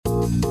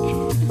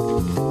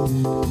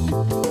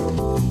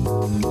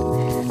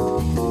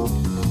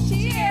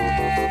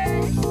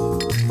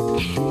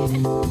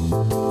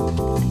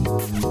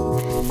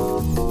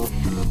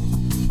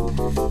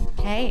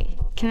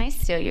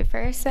steal you for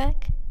a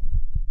sec?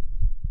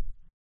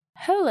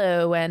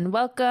 Hello and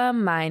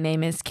welcome. My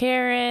name is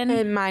Karen.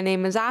 And my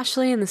name is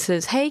Ashley, and this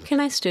is Hey, Can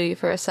I Steal You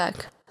for a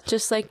Sec?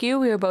 Just like you,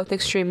 we are both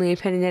extremely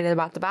opinionated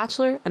about The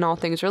Bachelor and all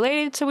things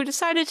related, so we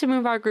decided to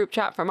move our group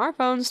chat from our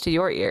phones to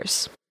your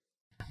ears.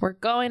 We're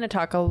going to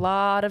talk a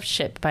lot of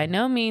shit. By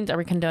no means are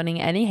we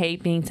condoning any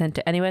hate being sent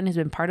to anyone who's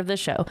been part of the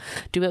show.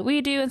 Do what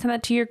we do and send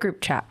that to your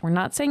group chat. We're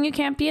not saying you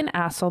can't be an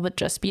asshole, but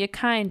just be a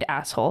kind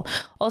asshole.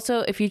 Also,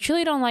 if you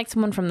truly don't like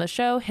someone from the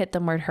show, hit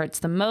them where it hurts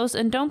the most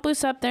and don't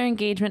boost up their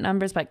engagement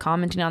numbers by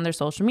commenting on their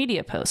social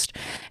media post.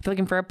 If you're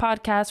looking for a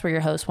podcast where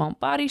your host won't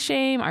body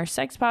shame, are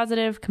sex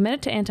positive,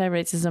 committed to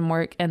anti-racism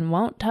work, and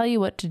won't tell you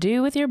what to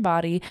do with your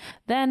body,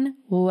 then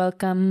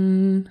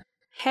welcome.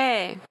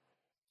 Hey.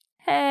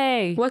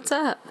 Hey. What's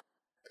up?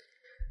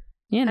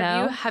 You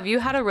know. Have you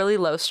had a really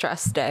low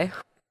stress day?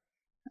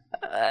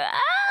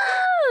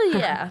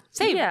 Yeah.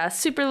 Same. Yeah,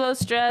 super low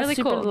stress, Really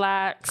super cool.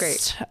 relaxed.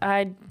 Great.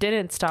 I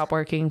didn't stop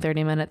working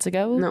 30 minutes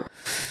ago.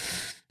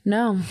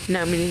 No,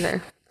 No. me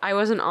neither. I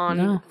wasn't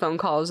on phone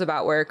calls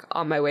about work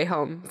on my way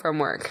home from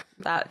work.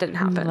 That didn't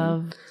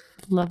happen.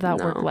 Love that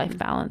No. work-life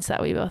balance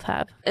that we both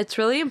have. It's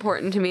really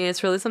important to me.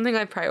 It's really something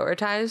I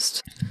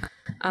prioritized.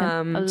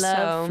 I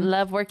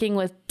love working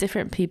with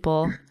different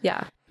people.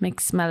 Yeah.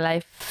 Makes my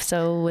life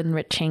so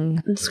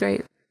enriching. It's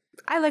great.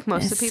 I like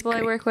most of the people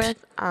I work with.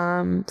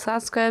 So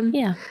that's good.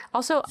 Yeah.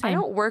 Also, I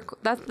don't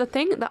work. That's the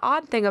thing. The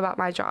odd thing about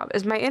my job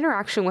is my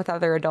interaction with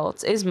other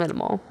adults is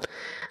minimal.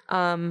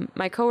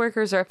 My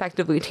coworkers are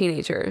effectively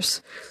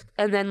teenagers,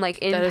 and then like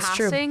in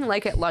passing,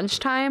 like at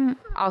lunchtime,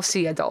 I'll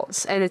see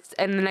adults, and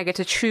then I get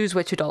to choose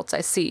which adults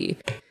I see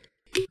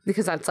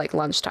because that's like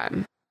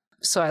lunchtime.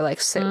 So I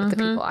like sit with the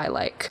people I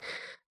like,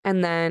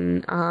 and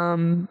then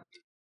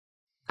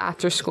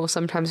after school,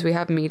 sometimes we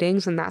have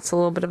meetings, and that's a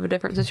little bit of a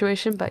different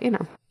situation, but you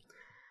know,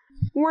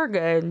 we're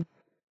good.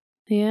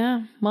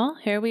 Yeah. Well,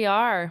 here we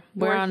are.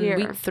 We're on here.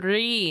 week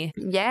 3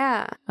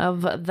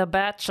 of The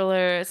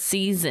Bachelor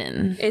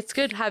season. It's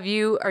good. Are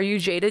you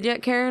jaded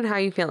yet, Karen? How are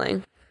you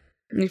feeling?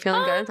 You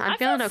feeling good? I'm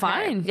feeling feel okay.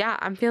 fine. Yeah,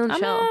 I'm feeling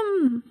chill.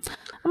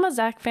 I'm a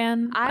Zach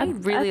fan. I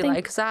really think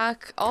like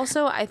Zach.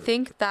 Also, I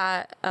think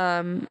that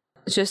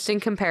just in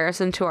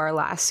comparison to our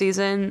last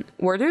season,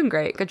 we're doing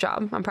great. Good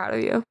job. I'm proud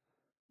of you.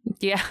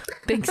 Yeah.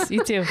 Thanks.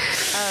 You too.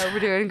 We're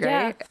doing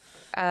great.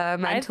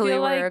 Mentally,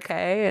 we're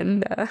okay.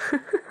 And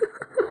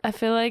I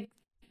feel like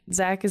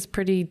Zach is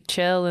pretty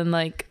chill, and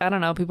like, I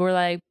don't know, people were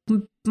like,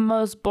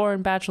 most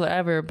boring bachelor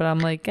ever, but I'm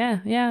like,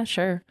 yeah,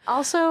 sure.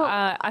 Also,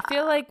 I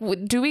feel like,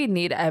 do we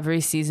need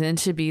every season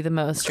to be the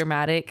most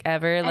dramatic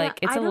ever? Like,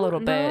 it's a little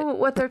bit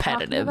what they're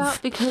repetitive. talking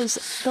about,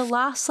 because the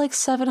last like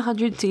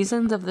 700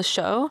 seasons of the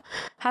show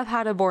have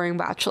had a boring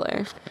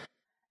bachelor.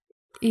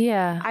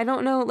 Yeah. I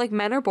don't know, like,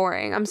 men are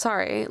boring. I'm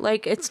sorry.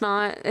 Like, it's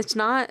not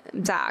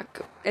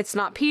Zach. It's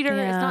not Peter.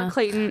 Yeah. It's not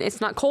Clayton.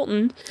 It's not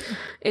Colton.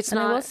 It's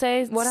not, I will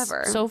say,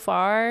 whatever. So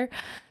far,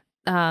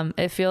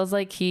 it feels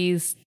like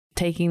he's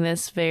taking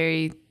this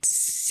very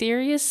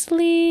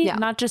seriously. Yeah.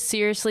 Not just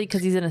seriously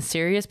because he's in a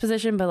serious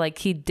position, but like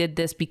he did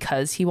this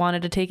because he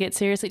wanted to take it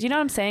seriously. Do you know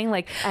what I'm saying?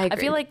 Like, I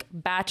feel like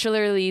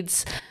Bachelor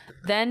leads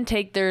then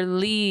take their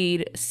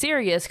lead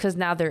serious because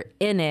now they're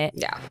in it.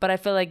 Yeah. But I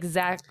feel like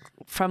Zach,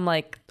 from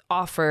like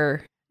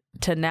offer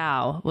to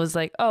now, was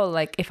like, oh,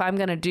 like if I'm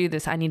gonna do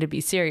this, I need to be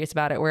serious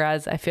about it.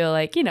 Whereas I feel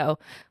like, you know,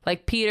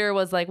 like Peter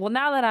was like, well,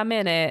 now that I'm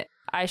in it,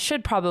 I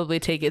should probably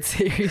take it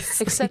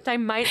seriously. Except I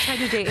might try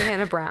to date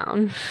Hannah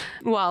Brown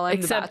while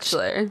I'm the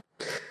Bachelor.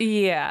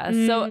 Yeah.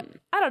 So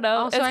I don't know.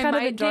 Also, it's I kind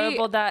of might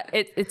enjoyable that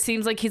it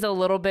seems like he's a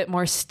little bit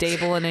more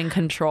stable and in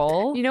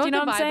control. You know what Do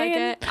the what vibe I'm I saying?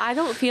 get? I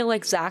don't feel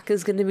like Zach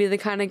is going to be the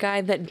kind of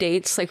guy that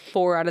dates like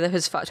 4 out of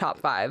his top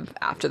 5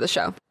 after the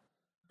show.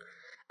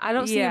 I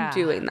don't see him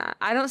doing that.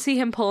 I don't see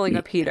him pulling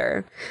a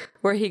Peter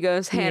where he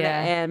goes Hannah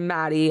and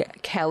Maddie,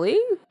 Kelly.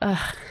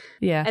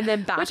 Yeah. And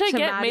then back to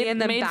Maddie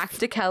and then back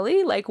to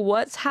Kelly. Like,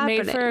 what's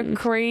happening? Made for a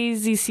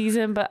crazy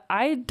season, but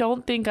I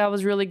don't think I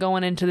was really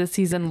going into the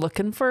season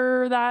looking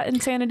for that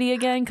insanity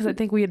again, because I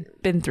think we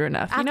had been through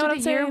enough. You know what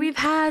I'm saying? After the year we've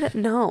had,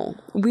 no,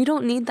 we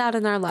don't need that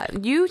in our life.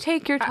 You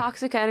take your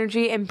toxic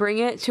energy and bring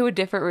it to a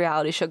different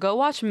reality show. Go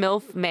watch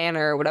MILF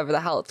Manor or whatever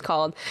the hell it's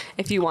called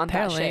if you want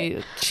that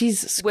shit.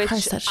 Jesus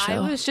Christ, that show. I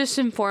was just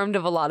informed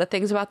of a lot of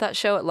things about that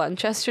show at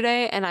lunch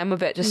yesterday, and I'm a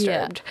bit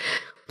disturbed.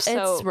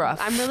 So it's rough.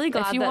 I'm really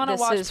glad if you that wanna this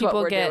watch is what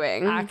people we're get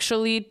doing.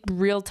 actually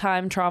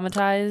real-time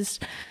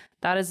traumatized,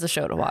 that is the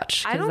show to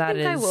watch. I don't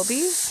think I will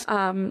be.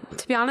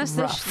 To be honest,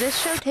 this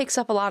show takes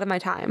up a lot of my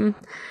time.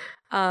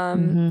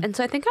 And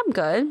so I think I'm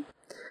good.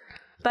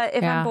 But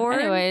if I'm bored,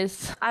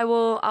 anyways,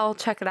 I'll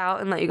check it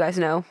out and let you guys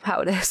know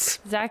how it is.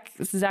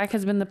 Zach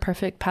has been the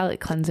perfect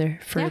palate cleanser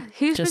for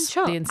he's just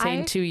been chill. the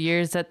insane 2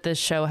 years that this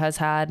show has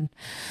had.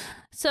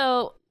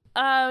 So,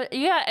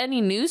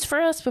 any news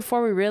for us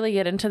before we really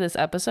get into this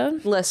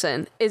episode?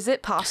 Listen, is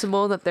it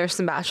possible that there's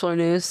some Bachelor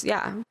news?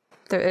 Yeah,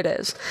 there it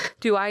is.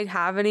 Do I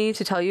have any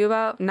to tell you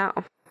about? No,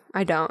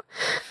 I don't.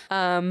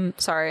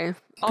 Sorry.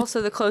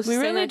 Also, the closest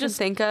thing I can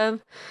think of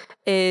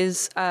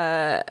is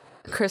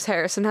Chris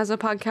Harrison has a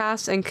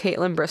podcast, and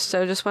Caitlin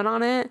Bristow just went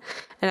on it,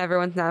 and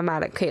everyone's now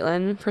mad at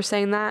Caitlin for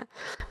saying that.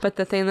 But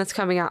the thing that's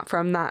coming out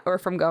from that, or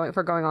from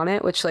going on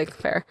it, which like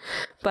fair,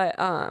 but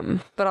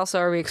also,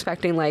 are we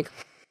expecting like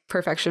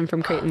perfection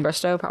from Caitlin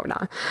Bristow? Probably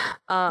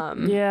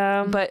not.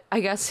 Yeah. But I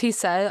guess he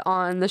said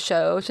on the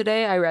show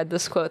today, I read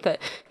this quote that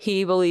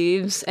he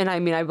believes, and I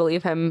mean I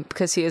believe him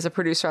because he is a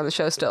producer on the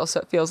show still,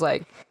 so it feels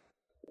like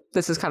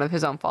this is kind of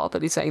his own fault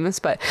that he's saying this,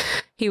 but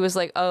he was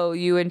like, oh,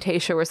 you and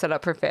Tayshia were set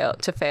up for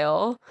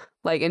fail,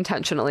 like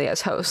intentionally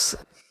as hosts.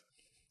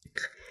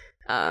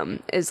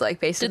 Is like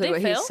basically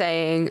what fail? He's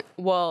saying.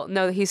 Well,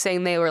 no, he's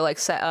saying they were like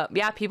set up.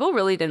 Yeah, people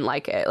really didn't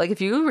like it. Like if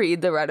you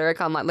read the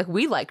rhetoric online, like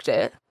we liked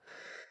it.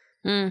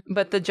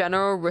 But the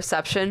general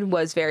reception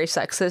was very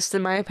sexist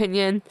in my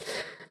opinion,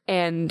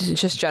 and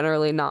just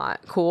generally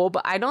not cool.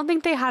 But I don't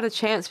think they had a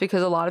chance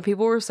because a lot of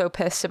people were so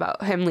pissed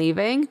about him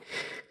leaving.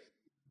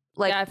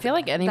 Like, yeah, I feel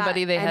like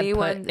anybody they had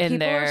put in people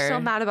there. People are so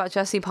mad about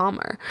Jesse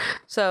Palmer.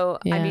 So,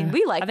 yeah. I mean,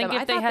 we like them.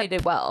 I thought they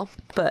did well,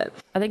 but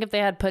I think if they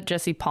had put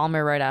Jesse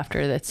Palmer right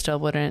after, that still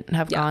wouldn't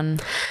have gone.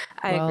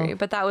 I agree.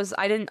 But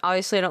I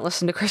don't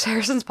listen to Chris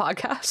Harrison's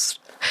podcast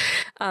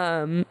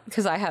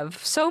because I have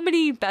so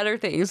many better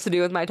things to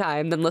do with my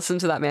time than listen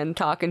to that man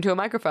talk into a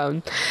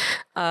microphone.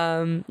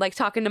 Like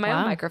talking to my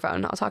own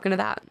microphone. I'll talk into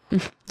that.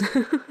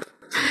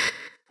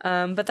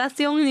 But that's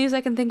the only news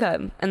I can think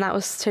of, and that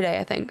was today,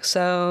 I think.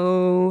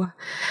 So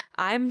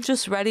I'm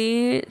just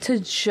ready to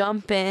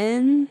jump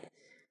in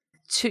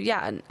to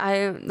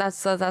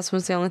that's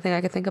the only thing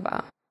I could think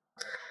about.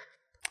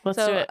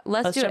 Let's do it.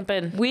 Let's jump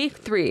in. Week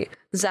 3,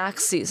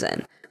 Zach's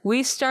season.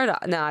 We start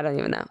off. No, I don't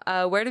even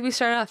know. Where did we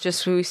start off?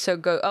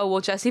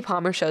 Jesse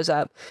Palmer shows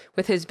up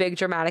with his big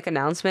dramatic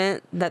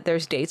announcement that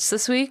there's dates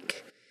this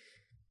week,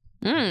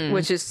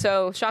 which is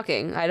so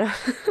shocking. I don't.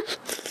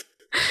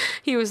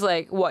 He was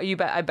like, "What?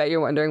 I bet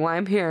you're wondering why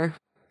I'm here.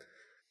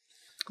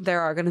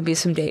 There are going to be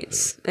some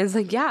dates." And it's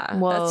like, yeah,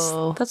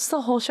 that's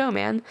the whole show,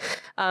 man.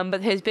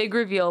 But his big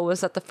reveal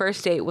was that the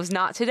first date was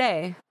not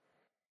today.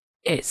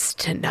 It's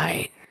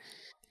tonight.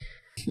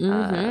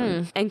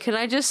 And can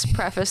I just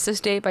preface this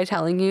date by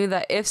telling you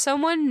that if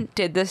someone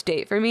did this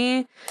date for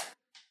me,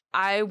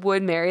 I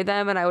would marry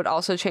them, and I would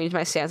also change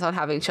my stance on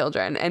having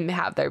children and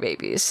have their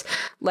babies.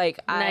 Like,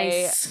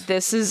 nice.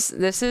 This is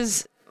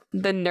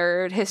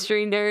the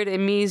history nerd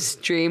in me's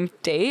dream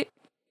date.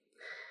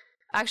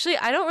 Actually,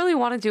 I don't really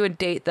want to do a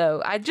date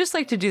though. I'd just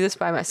like to do this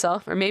by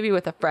myself or maybe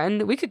with a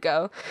friend. We could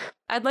go.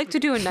 I'd like to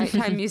do a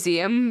nighttime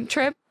museum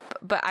trip,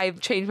 but I've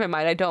changed my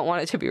mind. I don't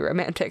want it to be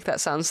romantic. That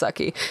sounds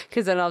sucky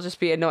because then I'll just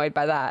be annoyed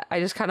by that.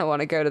 I just kind of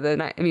want to go to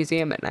the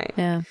museum at night.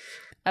 Yeah.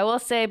 I will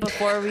say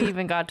before we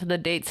even got to the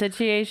date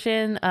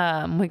situation,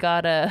 we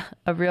got a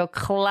real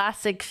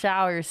classic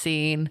shower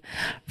scene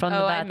from The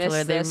Bachelor.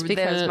 I missed this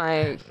because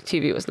my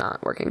TV was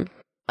not working.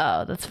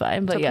 Oh, that's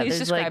fine. But so yeah, please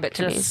describe it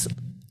to me.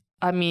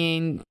 I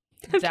mean,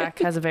 Zach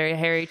has a very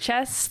hairy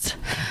chest.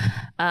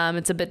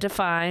 It's a bit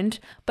defined,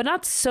 but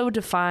not so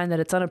defined that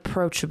it's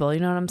unapproachable. You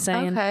know what I'm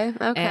saying? Okay.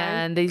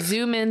 And they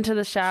zoom into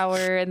the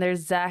shower, and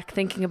there's Zach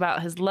thinking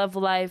about his love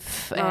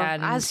life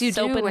and as you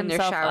do when you're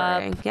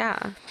showering. Yeah.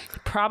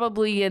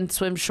 Probably in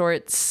swim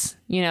shorts,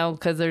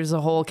 because there's a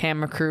whole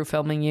camera crew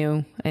filming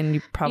you, and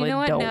you probably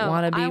don't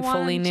want to be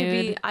fully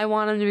nude. I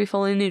want him to be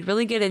fully nude.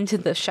 Really get into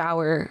the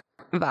shower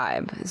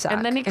vibe, Zach.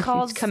 And then he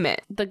calls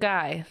commit the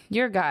guy,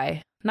 your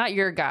guy, not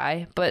your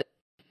guy, but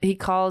he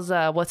calls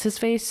what's his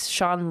face,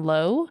 Sean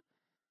Lowe.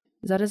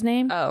 Is that his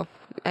name? Oh,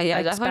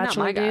 yeah, definitely not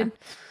my guy. Dude.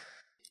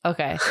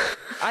 Okay,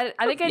 I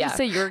think I just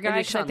say your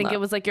guy because I think it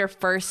was like your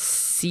first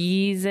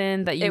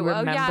season that you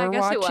remember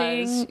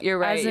watching. You're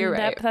right. As in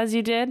depth as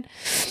you did.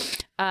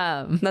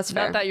 That's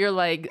fair. Not that you're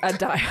like a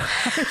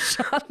diehard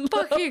Sean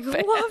Lowe fucking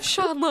fan. Love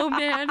Sean Lowe,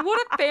 man.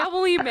 What a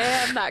family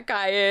man that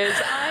guy is.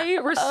 I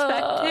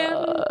respect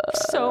him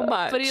so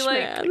much. But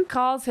he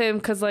calls him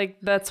because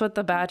that's what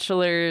the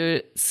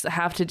Bachelors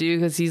have to do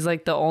because he's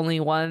like the only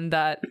one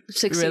that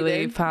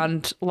really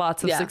found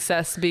lots of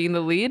success being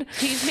the lead.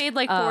 He's made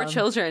 4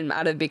 children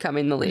out of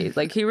becoming the lead.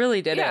 Like he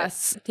really did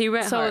it. He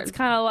went hard. So it's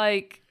kind of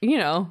like,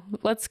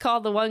 let's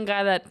call the one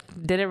guy that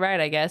did it right,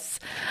 I guess.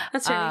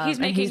 That's right. He's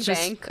making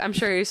bank. I'm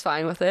sure he's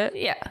fine with it.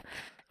 Yeah.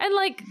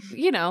 And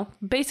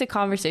basic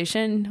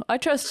conversation. I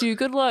trust you.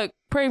 Good luck.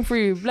 Praying for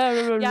you. Blah,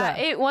 blah, blah, yeah,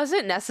 blah. It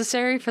wasn't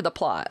necessary for the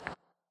plot.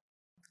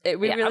 We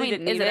really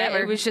didn't need it.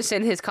 It was just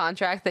in his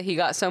contract that he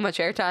got so much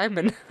airtime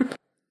and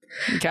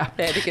they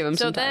had to give him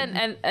some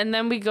time. And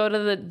then we go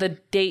to the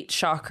date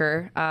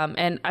shocker.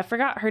 And I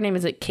forgot her name.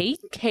 Is it Kate?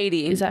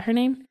 Katie. Is that her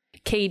name?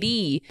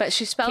 Katie. But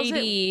she spells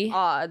it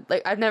odd.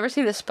 Like I've never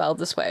seen it spelled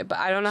this way, but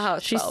I don't know how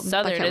it's spelled. She's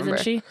Southern, isn't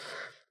she?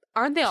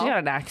 Aren't they all? She got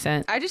an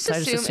accent. I just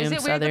assume is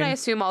it weird that I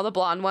assume all the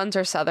blonde ones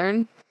are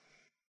Southern?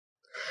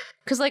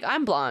 Because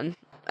I'm blonde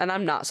and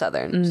I'm not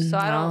Southern, so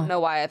I don't know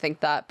why I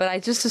think that, but I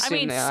just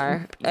assume they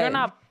are. You're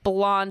not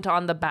blonde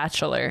on The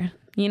Bachelor,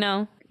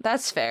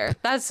 That's fair.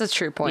 That's a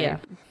true point. Yeah.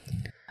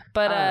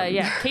 But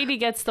Katie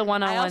gets the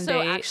one-on-one date. I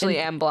also actually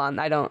am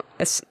blonde. I don't.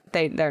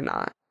 They're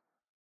not.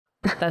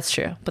 That's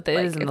true, but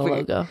it is in the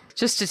logo.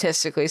 Just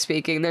statistically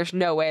speaking, there's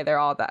no way they're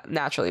all that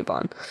naturally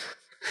blonde.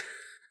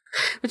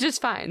 Which is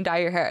fine. Dye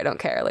your hair. I don't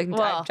care. Like,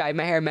 I've dyed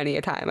my hair many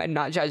a time. I'm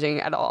not judging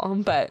at all.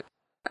 But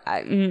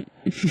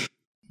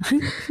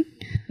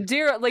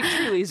zero, like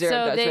truly zero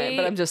judgment.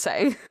 But I'm just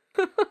saying.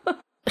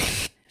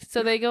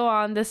 So they go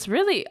on this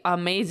really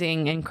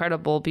amazing,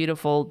 incredible,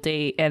 beautiful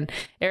date. And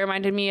it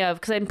reminded me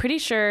of, because I'm pretty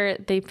sure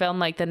they filmed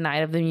like the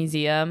night of the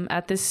museum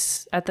at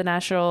the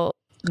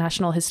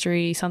National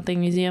History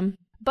something museum.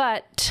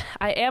 But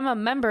I am a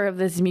member of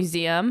this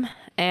museum,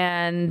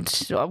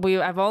 and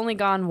I've only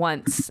gone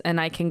once, and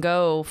I can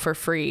go for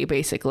free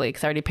basically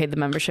because I already paid the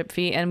membership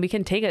fee, and we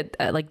can take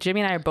like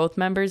Jimmy and I are both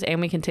members, and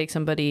we can take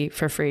somebody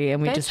for free,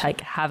 and we just like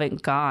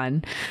haven't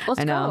gone.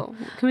 Let's go.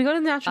 Can we go to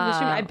the Natural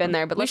History? I've been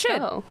there, but let's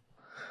go.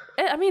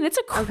 I mean, it's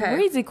a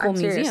crazy cool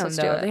museum,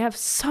 though. They have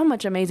so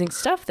much amazing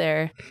stuff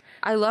there.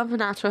 I love the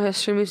Natural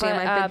History Museum.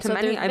 I've been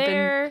to many. I've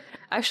been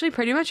actually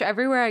pretty much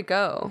everywhere I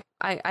go.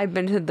 I've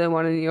been to the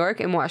one in New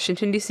York and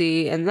Washington,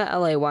 D.C., and the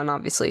L.A. one,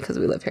 obviously, because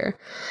we live here.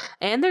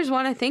 And there's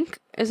one, I think,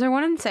 is there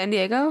one in San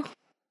Diego?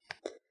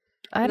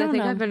 I think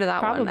I've been to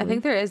that one. I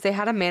think there is. They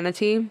had a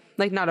manatee.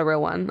 Like, not a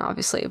real one,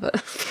 obviously, but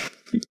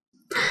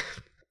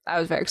I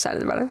was very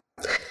excited about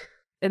it.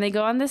 And they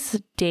go on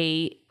this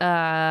date,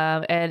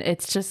 and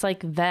it's just like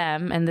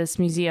them and this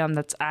museum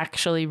that's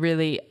actually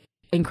really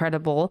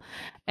incredible.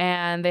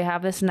 And they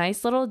have this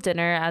nice little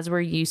dinner, as we're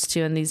used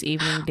to in these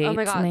evening dates. Oh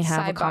my God, and they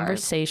have a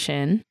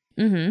conversation.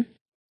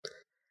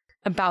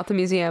 About the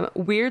museum.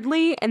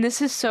 Weirdly, and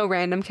this is so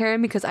random,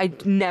 Karen, because I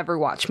never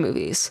watch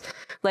movies.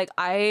 Like,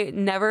 I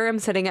never am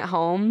sitting at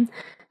home,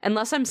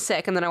 unless I'm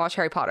sick, and then I watch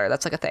Harry Potter.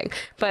 That's like a thing.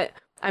 But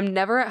I'm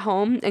never at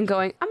home and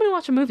going, I'm going to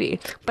watch a movie.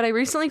 But I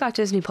recently got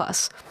Disney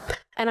Plus,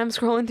 and I'm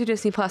scrolling through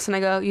Disney Plus, and I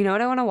go, you know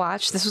what I want to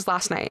watch? This was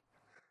last night.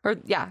 Or,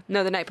 the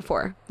night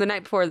before.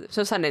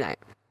 So Sunday night.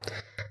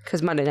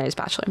 Because Monday night is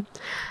Bachelor.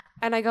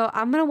 And I go,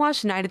 I'm going to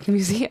watch Night at the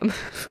Museum.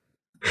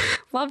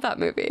 Love that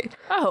movie.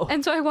 Oh.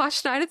 And so I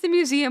watched Night at the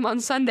Museum on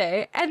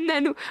Sunday, and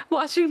then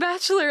watching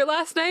Bachelor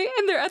last night,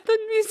 and they're at the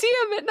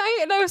museum at night,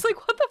 and I was like,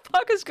 what the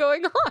fuck is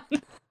going on?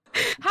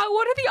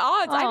 What are the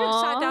odds? Aww. I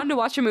haven't sat down to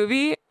watch a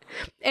movie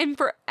in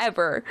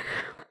forever.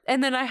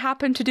 And then I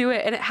happened to do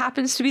it, and it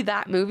happens to be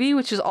that movie,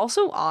 which is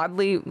also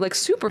oddly, like,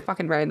 super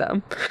fucking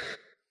random.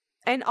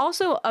 And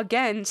also,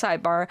 again,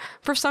 sidebar,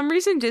 for some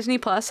reason, Disney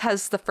Plus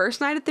has the first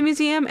Night at the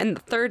Museum and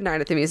the third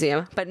Night at the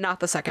Museum, but not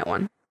the second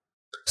one.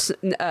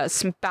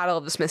 Battle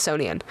of the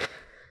Smithsonian.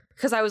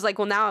 Because I was like,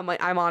 well, now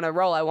I'm on a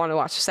roll. I want to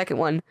watch the second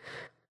one.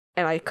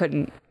 And I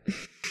couldn't.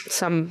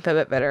 So I'm a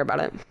bit bitter about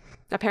it.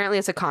 Apparently,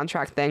 it's a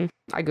contract thing.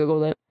 I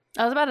Googled it.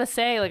 I was about to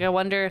say, like, I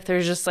wonder if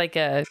there's just, like,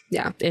 a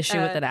issue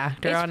with an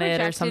actor on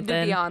it or something. It's projected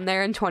to be on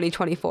there in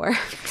 2024.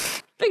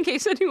 In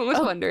case anyone was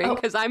wondering,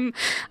 because I'm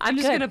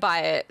just going to buy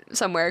it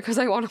somewhere because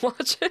I want to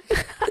watch it.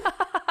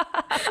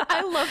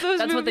 I love those movies.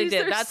 That's what they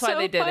did. That's why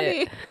they did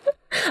it.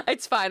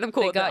 It's fine. I'm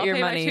cool with it. I'll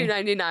pay my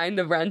 $2.99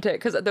 to rent it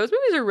because those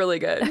movies are really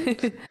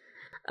good.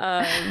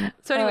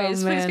 So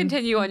anyways, please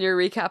continue on your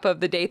recap of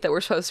the date that we're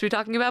supposed to be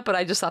talking about, but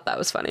I just thought that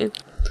was funny.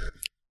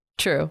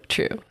 True.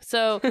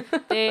 So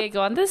they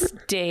go on this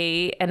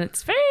date, and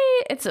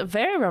it's a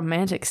very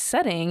romantic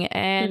setting,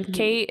 and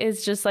Kate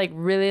is just like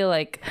really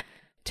like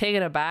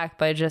taken aback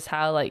by just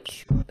how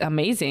like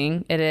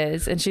amazing it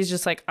is, and she's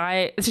just like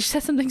she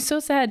said something so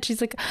sad. She's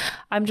like,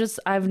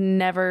 I've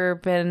never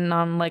been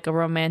on like a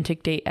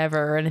romantic date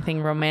ever or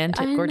anything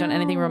romantic or done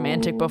anything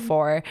romantic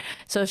before.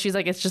 So she's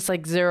like, it's just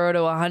like 0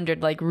 to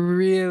 100 like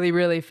really,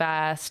 really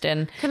fast.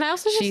 And can I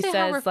also just say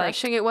how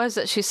refreshing it was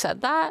that she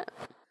said that?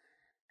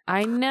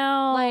 I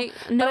know, like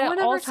no one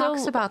ever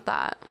talks about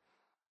that.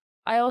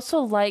 I also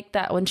like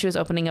that when she was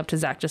opening up to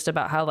Zach just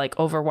about how like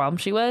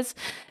overwhelmed she was.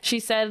 She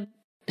said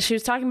she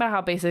was talking about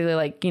how basically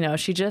like, you know,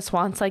 she just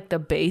wants like the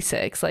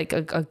basics, like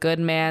a good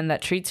man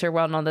that treats her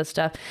well and all this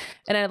stuff.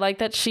 And I like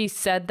that she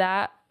said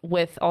that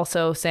with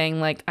also saying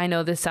like, I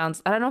know this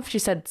sounds, I don't know if she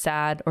said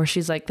sad or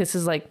she's like, this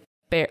is like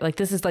bare, like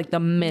this is like the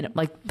minimum,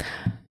 like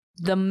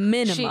the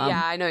minimum.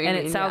 I know what you mean.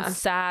 And it sounds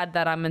sad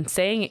that I'm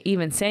saying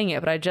it,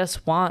 but I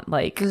just want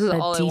like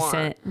a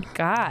decent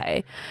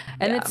guy.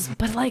 And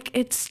but like,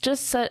 it's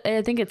just,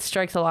 I think it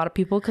strikes a lot of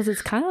people because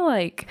it's kind of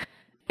like,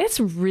 it's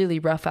really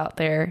rough out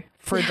there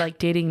for like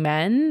dating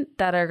men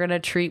that are going to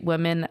treat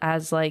women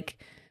as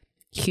like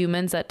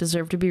humans that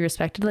deserve to be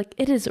respected. Like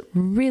it is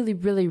really,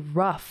 really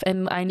rough.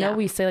 And I know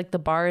we say like the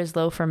bar is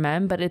low for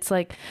men, but it's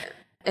like,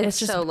 it's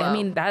just so low. I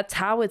mean, that's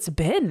how it's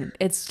been.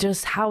 It's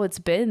just how it's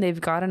been. They've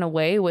gotten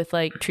away with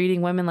like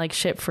treating women like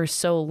shit for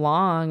so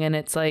long. And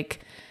it's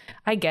like,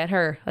 I get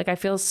her. Like I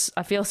feel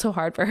so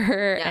hard for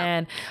her.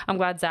 And I'm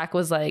glad Zach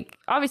was like,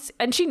 obviously,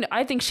 and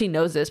I think she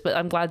knows this, but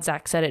I'm glad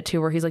Zach said it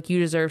too, where he's like, you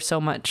deserve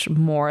so much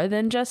more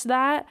than just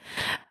that.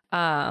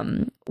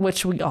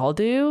 Which we all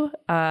do.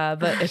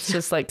 But it's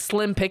just like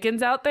slim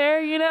pickings out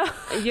there, you know?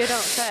 You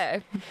don't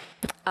say.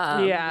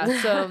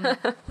 So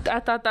I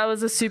thought that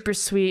was a super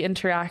sweet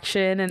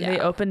interaction, and they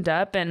opened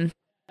up, and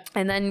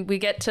And then we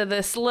get to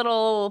this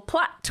little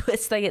plot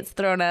twist that gets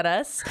thrown at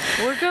us.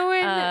 We're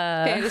going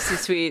Fantasy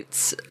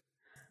Suites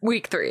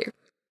week 3.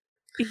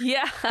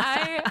 Yeah.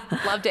 I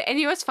loved it. And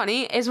you know what's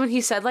funny is when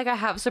he said, like, I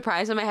have a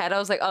surprise in my head, I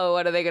was like, oh,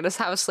 what are they going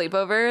to have a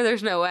sleepover?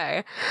 There's no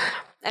way.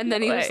 And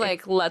then he was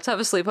like, let's have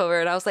a sleepover.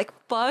 And I was like,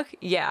 fuck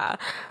yeah.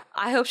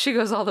 I hope she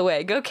goes all the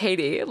way. Go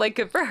Katie. Like,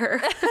 good for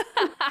her.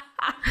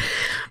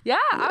 Yeah,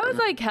 I was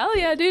like, hell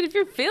yeah, dude, if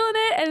you're feeling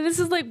it. And this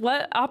is like,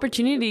 what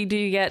opportunity do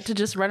you get to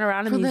just run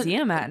around a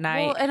museum at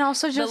night? Well, and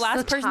also just the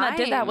last person that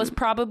did that was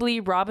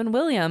probably Robin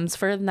Williams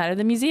for Night of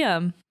the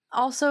Museum.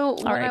 Also,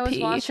 when I was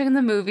watching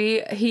the movie,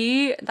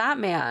 that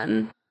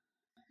man.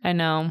 I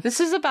know. This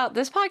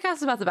podcast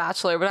is about The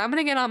Bachelor, but I'm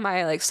going to get on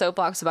my like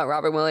soapbox about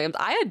Robin Williams.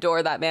 I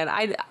adore that man.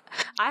 I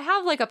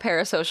have like a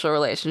parasocial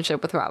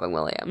relationship with Robin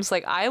Williams.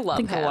 Like, I love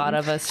him. A lot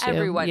of us do.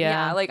 Everyone,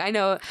 yeah. Like, I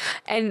know.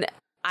 And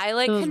I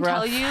like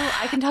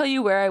can tell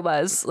you where I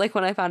was like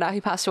when I found out he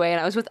passed away, and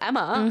I was with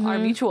Emma, our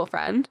mutual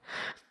friend.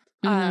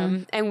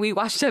 And we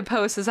watched Dead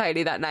Poet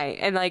Society that night,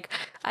 and like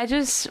I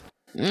just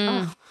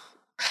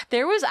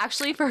there was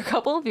actually for a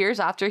couple of years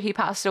after he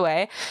passed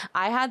away,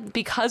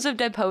 because of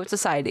Dead Poet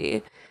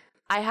Society,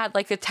 I had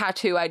like a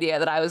tattoo idea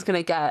that I was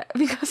gonna get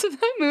because of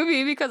that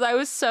movie, because I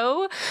was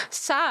so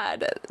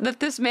sad that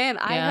this man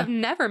I have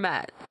never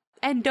met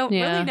and don't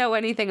really know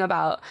anything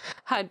about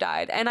had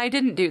died. And I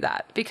didn't do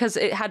that because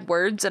it had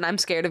words, and I'm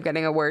scared of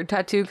getting a word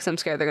tattoo because I'm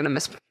scared they're going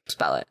to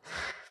misspell it.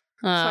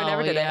 So I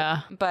never did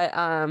it. But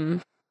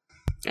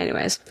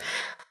anyways.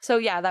 So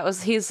yeah,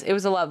 it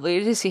was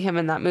lovely to see him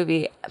in that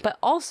movie. But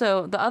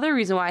also, the other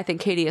reason why I think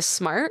Katie is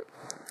smart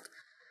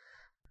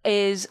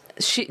is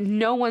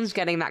no one's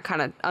getting that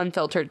kind of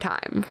unfiltered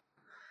time.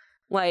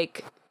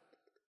 Like,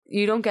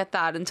 you don't get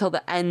that until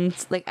the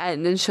end.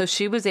 And so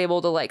she was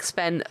able to like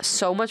spend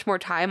so much more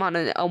time on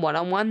a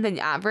one-on-one than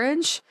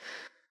average.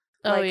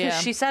 Like,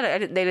 she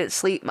said they didn't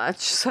sleep much.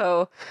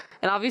 So,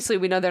 and obviously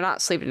we know they're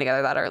not sleeping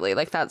together that early.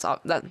 Like, that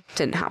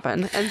didn't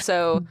happen. And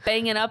so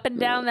banging up and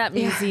down that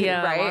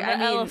museum, right? On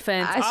the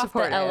elephants, off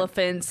the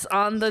elephants,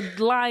 on the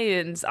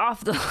lions,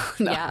 off the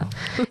yeah,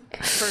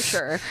 for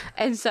sure.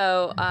 And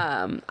so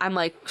I'm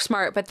like,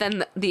 smart, but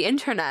then the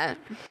internet,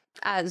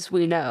 as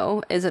we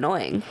know, is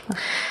annoying.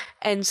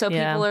 And so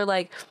people are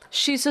like,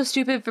 she's so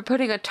stupid for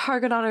putting a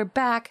target on her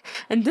back,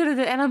 and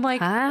da-da-da. And I'm like,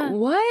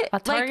 what? A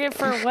target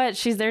for what?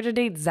 She's there to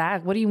date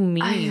Zach. What do you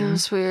mean? I know,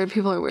 it's weird.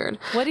 People are weird.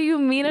 What do you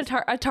mean a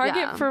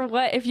target for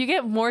what? If you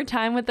get more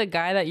time with the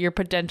guy that you're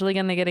potentially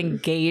going to get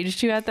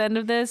engaged to at the end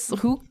of this,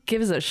 who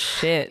gives a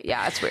shit?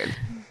 Yeah, it's weird.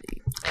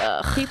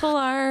 People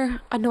are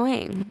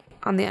annoying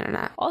on the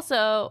internet.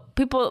 Also,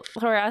 people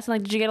who are asking,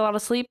 like, did you get a lot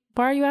of sleep?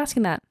 Why are you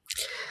asking that?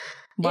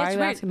 Why are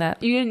you asking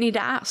that? You didn't need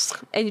to ask.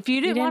 And if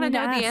you didn't want to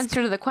know the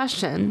answer to the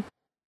question,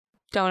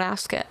 don't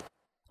ask it.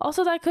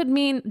 Also, that could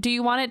mean, do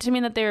you want it to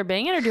mean that they were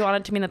banging, or do you want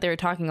it to mean that they were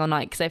talking all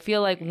night? Because I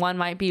feel like one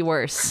might be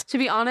worse. To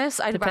be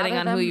honest, depending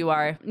on who you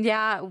are.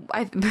 Yeah,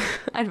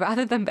 I'd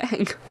rather them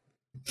bang.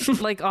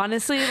 Like,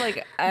 honestly,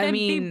 like, I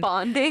mean, be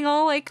bonding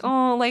all like,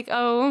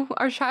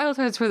 our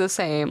childhoods were the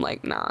same.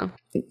 Like, nah.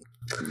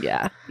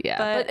 Yeah.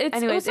 But it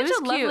was such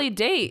a lovely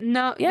date.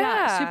 No,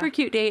 yeah, super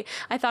cute date.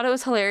 I thought it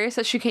was hilarious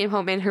that she came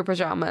home in her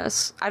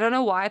pajamas. I don't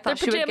know why. I thought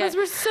she would get. Pajamas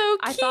were so cute.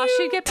 I thought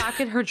she'd get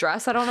back in her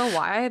dress. I don't know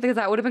why, because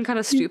that would have been kind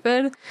of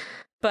stupid.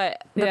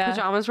 But the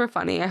pajamas were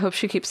funny. I hope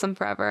she keeps them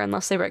forever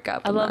unless they break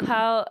up. I love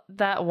how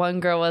that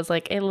one girl was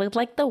like, it looked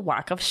like the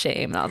walk of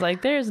shame. And I was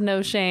like, there's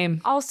no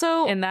shame.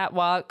 Also, in that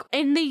walk.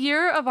 In the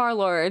year of our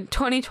Lord,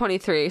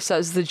 2023,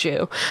 says the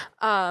Jew.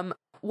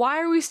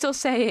 Why are we still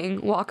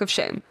saying walk of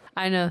shame?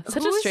 I know.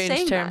 Such a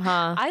strange term,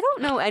 huh? I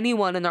don't know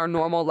anyone in our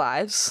normal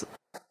lives,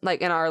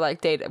 like in our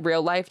like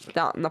real life,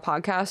 not in the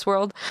podcast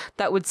world,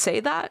 that would say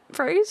that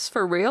phrase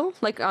for real,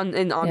 like on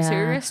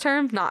serious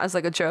terms, not as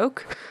like a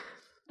joke.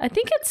 I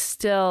think it's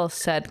still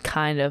said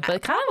kind of,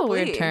 but kind of a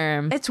weird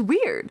term. It's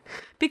weird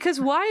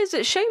because why is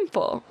it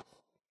shameful?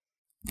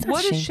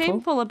 What is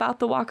shameful about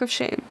the walk of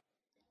shame?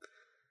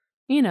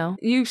 You know,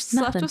 you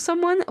slept with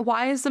someone.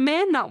 Why is the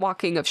man not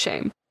walking of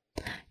shame?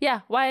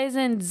 Yeah. Why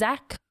isn't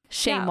Zach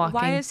shame walking?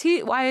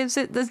 Why is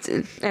it this?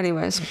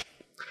 Anyways.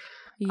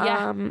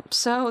 Yeah.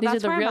 So these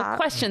that's are the real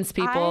questions,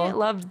 people. I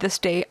loved this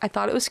date. I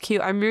thought it was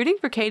cute. I'm rooting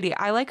for Katie.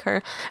 I like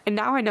her, and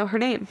now I know her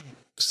name.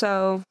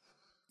 So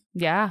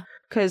yeah,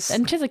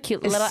 and she has a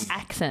cute little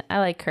accent. I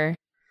like her.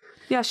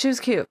 Yeah, she was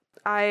cute.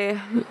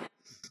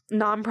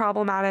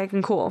 Non-problematic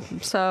and cool.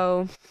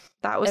 So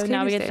that was. And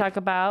now we get to talk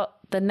about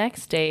the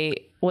next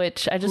date,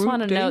 which I just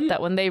want to note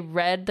that when they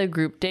read the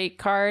group date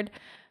card,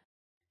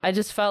 I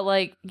just felt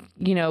like,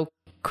 you know,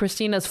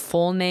 Christina's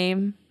full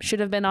name should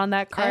have been on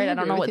that card. I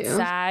don't know what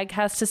SAG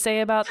has to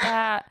say about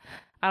that.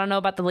 I don't know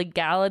about the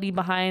legality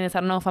behind this. I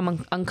don't know if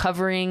I'm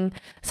uncovering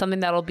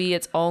something that'll be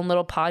its own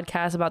little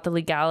podcast about the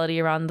legality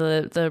around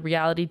the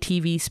reality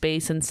TV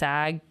space and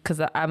SAG,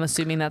 because I'm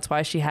assuming that's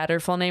why she had her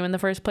full name in the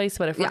first place.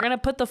 But if we're going to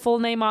put the full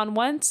name on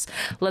once,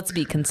 let's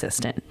be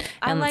consistent.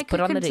 And I like put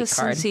a on the date card.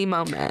 consistency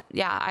moment.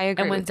 Yeah, I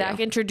agree. And when Zach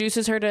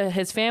introduces her to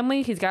his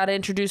family, he's got to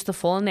introduce the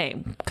full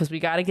name, because we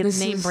got to get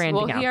name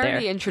branding out there. Well, he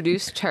already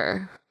introduced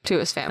her to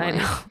his family. I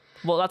know.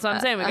 Well, that's what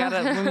I'm saying.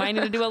 We might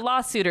need to do a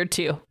lawsuit or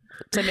two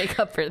to make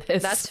up for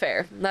this. That's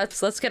fair.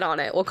 Let's get on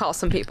it. We'll call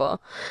some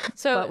people.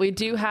 But we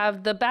do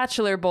have the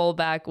Bachelor Bowl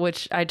back,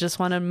 which I just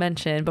want to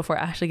mention before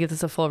Ashley gives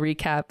us a full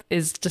recap,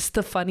 is just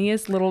the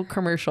funniest little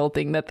commercial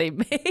thing that they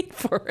made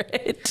for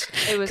it.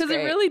 It was because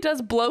it really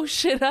does blow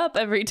shit up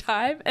every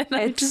time, and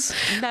it's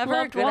just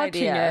never a good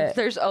idea. It.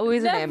 There's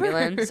always an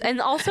ambulance,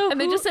 and also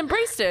they just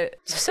embraced it.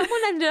 Someone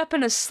ended up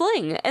in a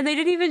sling, and they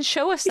didn't even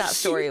show us that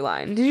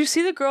storyline. Did you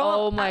see the girl?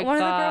 Oh my one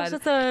God. of the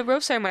girls at the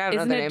rose ceremony. I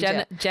don't know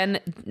their names.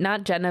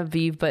 Not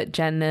Genevieve, but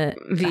Jenna.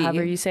 V.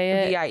 However you say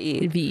it.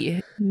 V-I-E.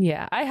 V.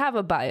 Yeah, I have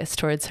a bias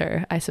towards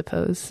her, I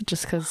suppose,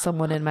 just because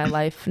someone in my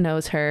life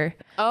knows her.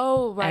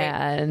 Oh, right.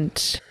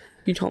 And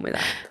you told me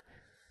that.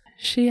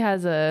 She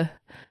has a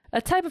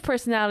type of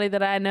personality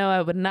that I know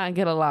I would not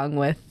get along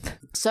with.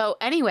 So,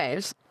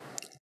 anyways,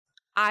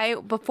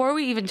 before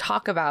we even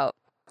talk about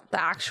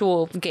the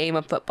actual game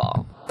of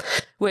football,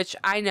 which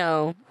I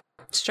know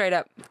straight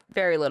up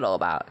very little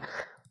about,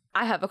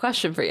 I have a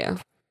question for you.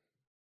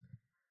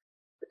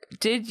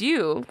 Did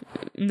you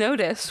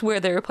notice where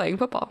they were playing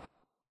football?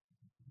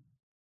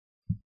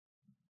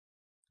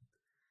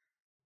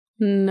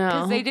 No.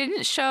 Because they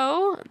didn't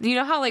show, you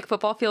know how like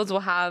football fields will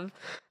have,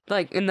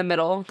 like in the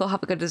middle, they'll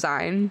have like a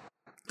design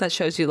that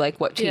shows you like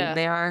what team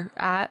they are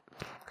at.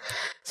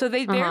 So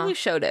they barely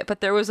showed it,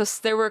 but there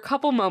were a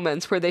couple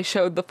moments where they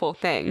showed the full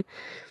thing.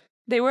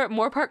 They were at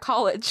Moorpark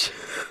College.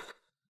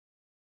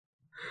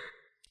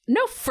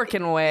 No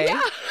freaking way.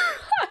 Yeah.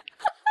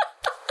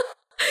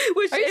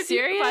 Which, are you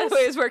serious? By the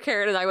way, is where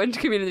Karen and I went to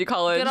community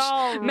college. Good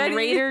old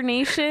Raider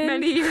Nation.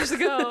 Many years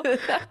ago.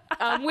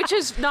 Which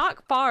is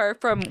not far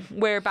from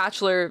where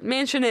Bachelor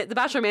Mansion is. The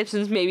Bachelor Mansion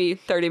is maybe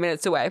 30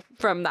 minutes away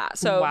from that.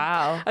 So,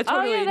 wow. A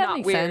totally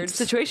not weird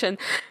situation.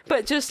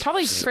 But just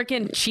probably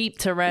freaking cheap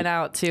to rent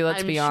out too,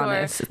 let's be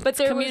honest. But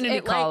there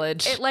community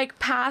college. It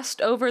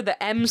passed over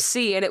the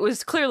MC, and it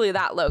was clearly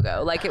that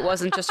logo. Like, it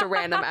wasn't just a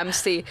random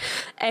MC.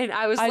 And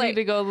I was I need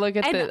to go look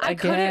at it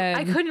again.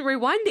 I couldn't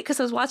rewind it because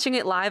I was watching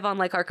it live on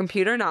like our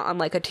computer, not on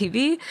like a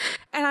TV.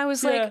 And I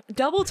was like,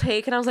 double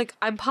take, and I was like,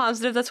 I'm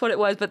positive that's what it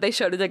was, but they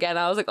showed it again.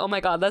 I was like, oh my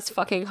God, that's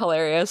fucking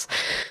hilarious.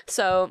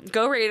 So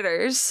go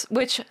Raiders,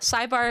 which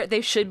sidebar,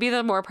 they should be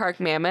the Moorpark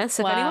Mammoths.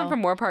 If anyone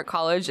from Moorpark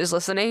College is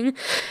listening,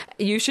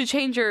 you should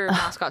change your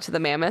mascot to the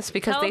Mammoths,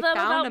 because they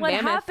found a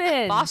mammoth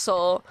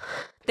fossil.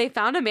 They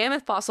found a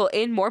mammoth fossil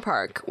in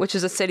Moorpark, which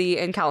is a city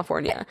in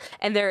California.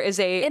 And there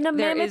is a... And a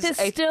mammoth is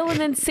still an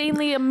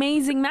insanely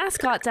amazing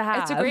mascot to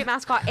have. It's a great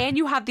mascot. And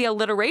you have the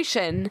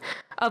alliteration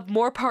of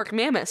Moorpark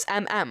Mammoths,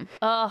 MM.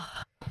 Ugh.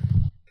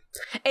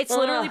 It's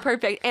literally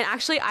perfect. And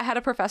actually, I had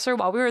a professor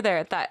while we were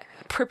there that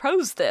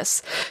proposed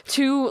this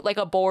to like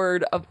a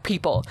board of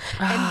people.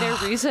 And their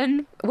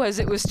reason was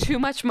it was too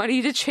much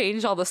money to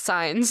change all the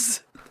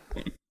signs.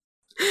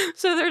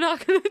 So they're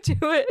not going to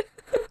do it.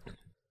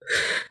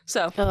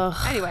 So,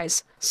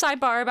 anyways,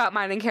 sidebar about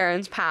mine and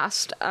Karen's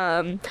past.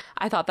 I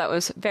thought that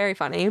was very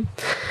funny.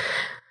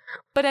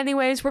 But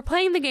anyways, we're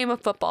playing the game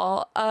of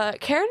football.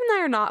 Karen and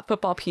I are not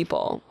football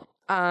people.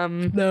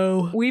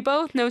 No. We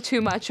both know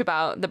too much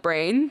about the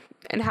brain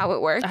and how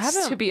it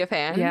works to be a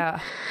fan.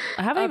 Yeah.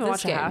 I haven't even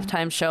watched a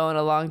halftime show in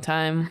a long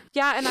time.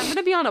 Yeah, and I'm going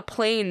to be on a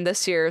plane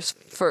this year's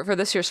for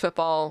this year's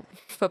football.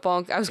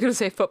 I was going to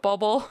say football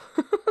bowl.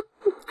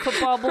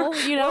 Football bowl,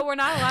 you know. Well, we're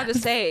not allowed to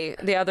say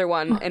the other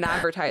one in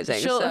advertising.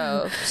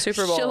 So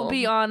Super Bowl. She'll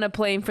be on a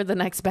plane for the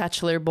next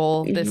Bachelor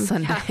Bowl this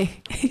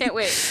Sunday. Can't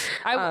wait.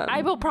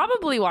 I will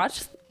probably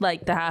watch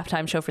like the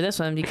halftime show for this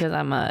one because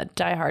I'm a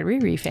diehard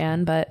Riri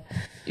fan. But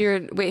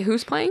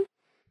who's playing?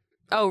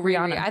 Oh,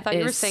 Rihanna. I thought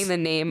you were saying the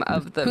name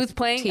of the who's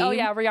playing. team. Oh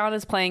yeah,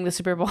 Rihanna's playing the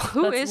Super Bowl.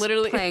 Who is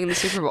literally playing the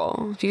Super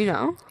Bowl? Do you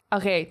know?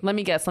 Okay, let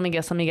me guess. I think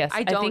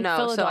know.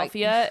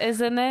 Philadelphia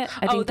is in it.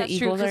 I think the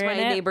Eagles are in it.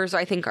 My neighbors,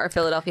 I think, are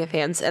Philadelphia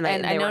fans, and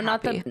I know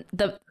not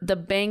the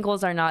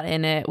Bengals are not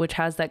in it, which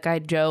has that guy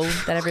Joe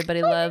that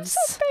everybody loves.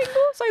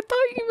 Bengals. I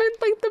thought you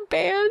meant like the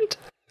band.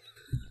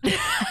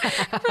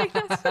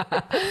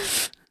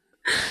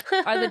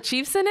 Are the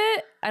Chiefs in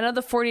it? I know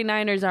the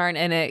 49ers aren't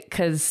in it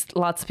because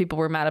lots of people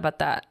were mad about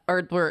that,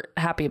 or were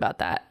happy about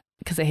that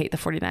because they hate the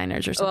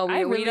 49ers or something.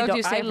 Well, we don't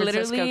do San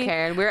Francisco,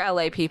 Karen. We're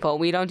LA people.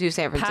 We don't do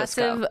San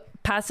Francisco.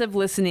 Passive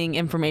listening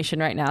information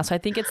right now. So I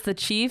think it's the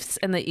Chiefs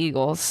and the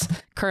Eagles.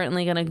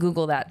 Currently going to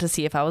Google that to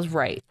see if I was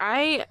right.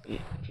 I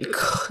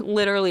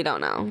literally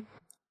don't know.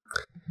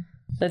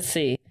 Let's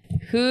see.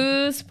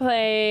 Who's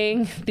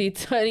playing the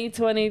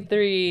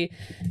 2023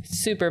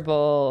 Super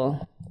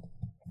Bowl?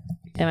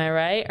 Am I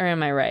right or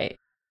am I right?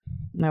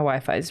 My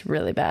Wi-Fi is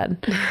really bad.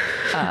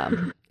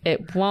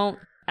 It won't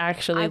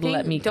actually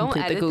let me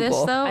complete the Google.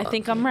 This, though. I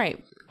think I'm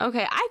right.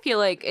 Okay, I feel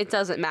like it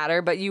doesn't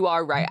matter, but you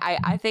are right.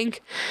 I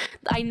think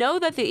I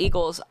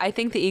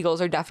think the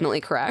Eagles are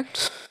definitely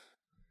correct.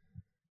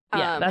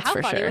 Yeah, that's how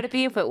for funny sure. would it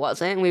be if it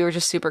wasn't? We were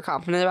just super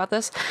confident about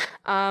this.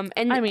 And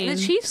I mean, the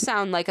Chiefs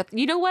sound like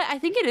you know what? I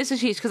think it is the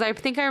Chiefs because I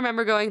think I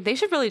remember going, they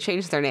should really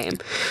change their name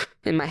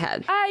in my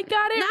head. I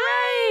got it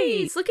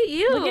right. Look at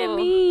you. Look at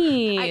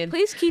me.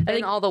 Please keep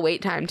in all the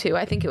wait time too.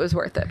 I think it was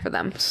worth it for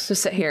them to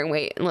sit here and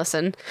wait and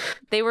listen.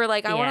 They were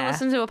like, I want to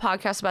listen to a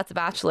podcast about The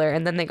Bachelor,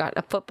 and then they got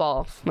a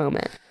football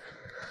moment.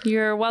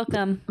 You're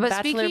welcome. But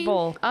Bachelor speaking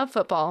Bowl of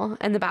football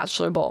and the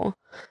Bachelor Bowl,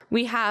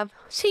 we have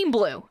Team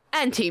Blue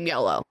and Team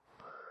Yellow.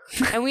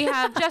 And we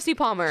have Jesse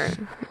Palmer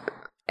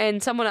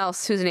and someone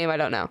else whose name I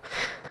don't know.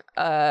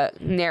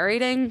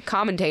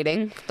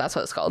 Commentating. That's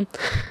what it's called.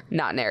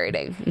 Not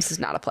narrating. This is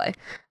not a play.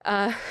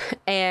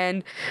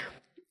 And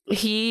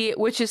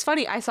which is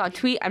funny. I saw a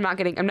tweet. I'm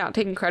not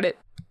taking credit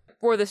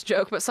for this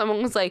joke, but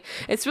someone was like,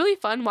 it's really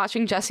fun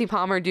watching Jesse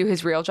Palmer do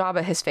his real job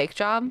at his fake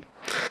job.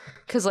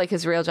 Because like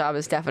his real job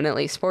is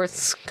definitely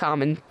sports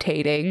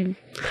commentating.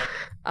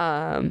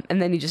 And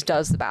then he just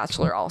does The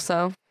Bachelor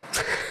also.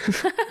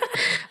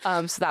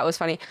 So that was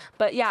funny.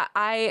 But yeah,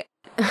 I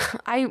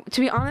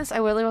to be honest, I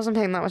really wasn't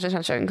paying that much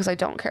attention because I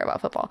don't care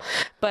about football.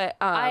 But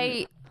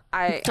I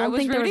was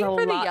rooting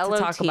for the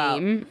yellow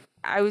team.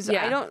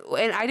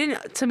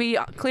 To be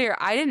clear,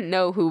 I didn't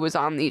know who was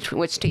on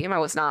which team. I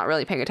was not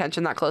really paying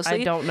attention that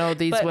closely. I don't know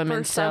these women.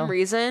 For some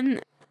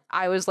reason,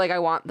 I was like, I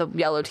want the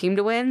yellow team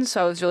to win.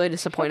 So I was really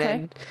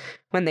disappointed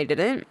when they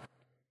didn't.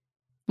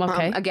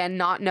 Okay. Again,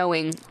 not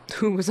knowing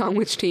who was on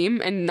which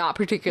team and not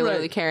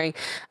particularly caring.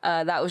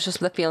 That was just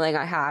the feeling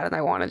I had, and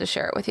I wanted to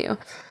share it with you.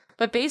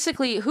 But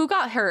basically, who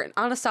got hurt?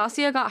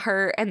 Anastasia got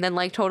hurt and then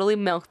like totally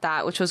milked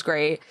that, which was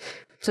great.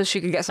 So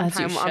she could get some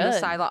time on the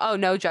sideline. Oh,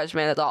 no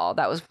judgment at all.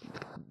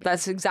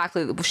 That's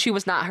exactly, she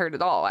was not hurt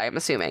at all, I am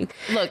assuming.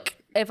 Look,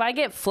 if I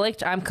get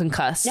flicked, I'm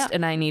concussed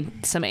and I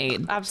need some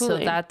aid.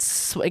 Absolutely. So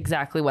that's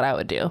exactly what I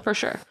would do. For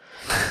sure.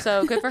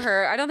 So good for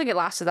her. I don't think it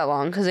lasted that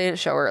long because they didn't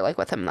show her like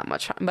with him that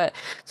much time. But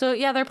so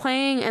yeah, they're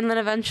playing, and then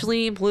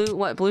eventually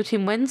blue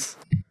team wins.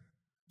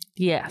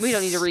 Yes. We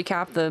don't need to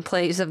recap the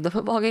plays of the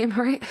football game,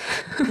 right?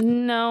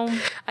 No.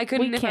 I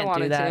couldn't if I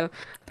wanted to.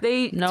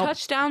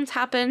 Touchdowns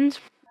happened.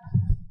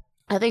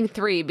 I think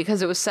 3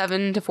 because it was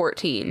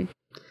 7-14.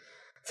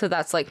 So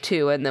that's like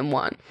 2 and then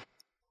 1.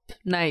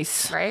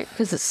 Nice. Right?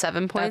 Because it's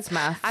 7 points. That's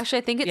math. Actually,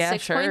 I think it's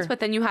 6 points, but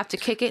then you have to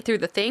kick it through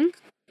the thing.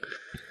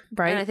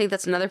 Right. And I think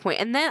that's another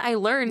point. And then I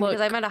learned, because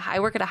I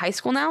work at a high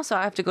school now, so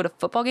I have to go to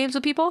football games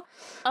with people.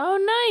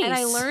 Oh, nice. And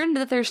I learned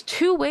that there's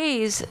 2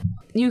 ways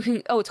you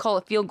can, it's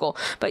called a field goal,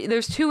 but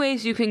there's 2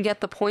 ways you can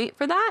get the point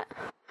for that.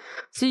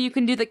 So you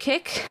can do the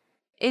kick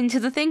into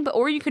the thing,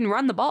 or you can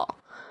run the ball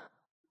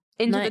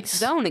into the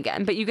zone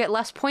again, but you get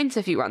less points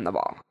if you run the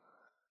ball.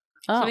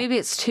 Oh. So maybe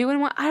it's 2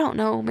 and 1. I don't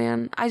know,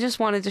 man. I just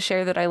wanted to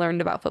share that I learned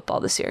about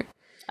football this year.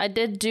 I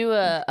did do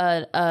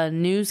a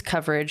news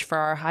coverage for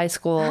our high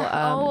school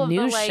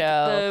news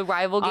show. The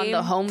rival game?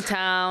 On the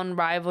hometown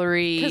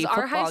rivalry football game. Because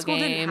our high school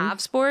didn't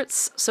have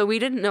sports, so we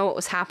didn't know what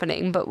was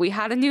happening, but we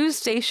had a news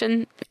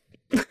station.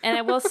 And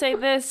I will say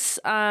this,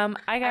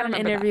 I got an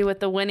interview with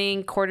the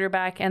winning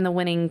quarterback and the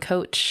winning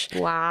coach.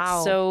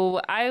 Wow.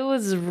 So I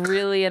was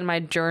really in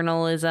my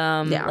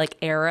journalism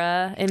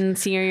era in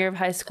senior year of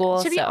high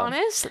school. To be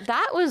honest,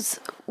 that was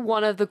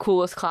one of the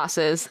coolest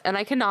classes, and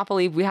I cannot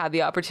believe we had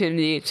the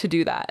opportunity to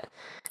do that.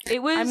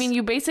 It was. I mean,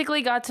 you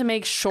basically got to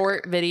make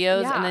short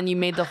videos, and then you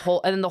made the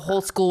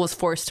whole school was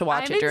forced to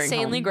watch it during. I'm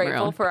insanely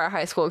grateful for our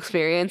high school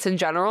experience in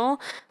general.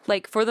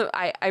 Like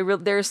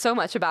there's so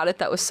much about it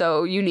that was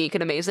so unique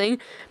and amazing,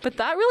 but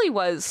that really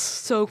was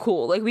so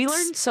cool. Like we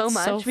learned so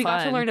much. We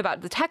got to learn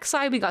about the tech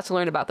side. We got to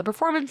learn about the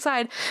performance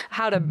side,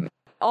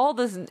 all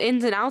the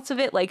ins and outs of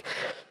it. Like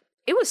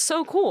it was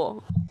so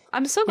cool.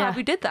 I'm so glad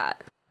we did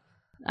that.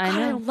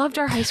 I loved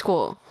our high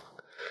school.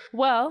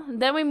 Well,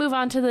 then we move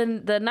on to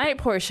the night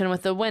portion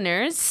with the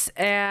winners,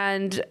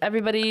 and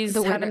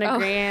everybody's having a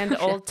grand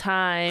old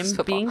time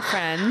being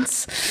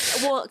friends.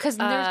 Well, because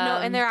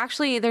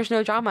there's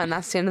no drama, and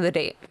that's the end of the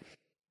date.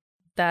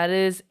 That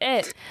is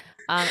it.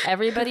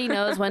 Everybody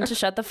knows when to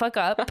shut the fuck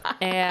up,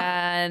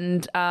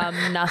 and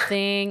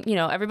nothing,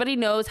 everybody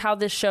knows how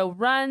this show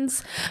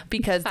runs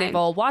because they've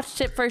all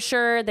watched it for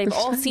sure. They've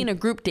all seen a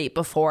group date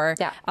before.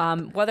 Yeah.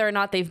 Whether or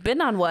not they've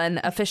been on one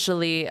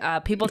officially,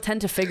 people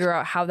tend to figure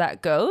out how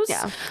that goes.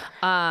 Yeah.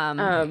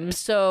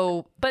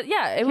 But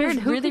yeah, it was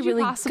really,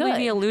 really possibly good.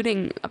 Be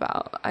alluding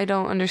about? I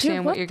don't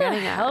understand what you're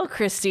getting at. Hell,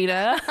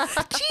 Christina.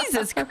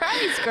 Jesus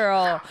Christ,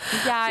 girl.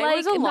 Yeah, it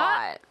was a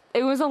lot.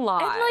 It was a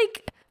lot. And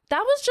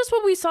that was just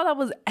what we saw that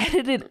was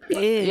edited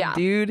in,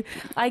 dude.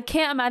 I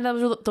can't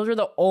imagine those were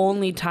the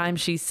only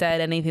times she said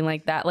anything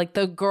like that. Like,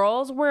 the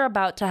girls were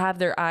about to have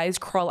their eyes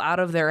crawl out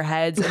of their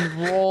heads and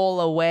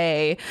roll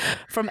away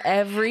from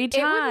every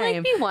time. It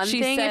would be one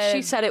thing if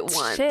she said it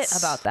once. Shit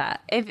about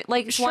that. If,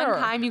 one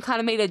time you kind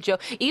of made a joke.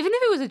 Even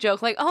if it was a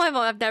joke, like, oh,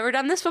 I've never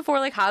done this before.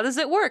 Like, how does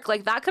it work?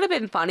 Like, that could have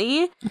been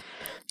funny.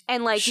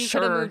 And like you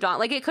could have moved on.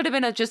 Like it could have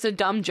been just a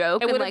dumb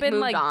joke. It would have been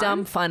moved like on.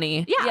 dumb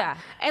funny. Yeah.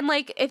 And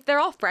like if they're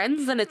all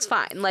friends, then it's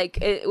fine. Like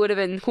it would have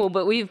been cool.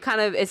 But it's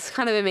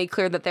kind of been made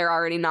clear that they're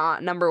already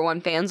not number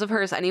one fans of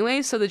hers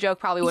anyway. So the joke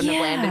probably wouldn't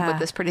have landed with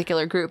this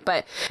particular group.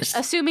 But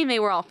assuming they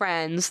were all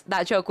friends,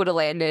 that joke would have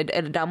landed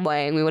in a dumb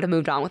way and we would have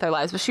moved on with our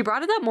lives. But she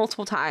brought it up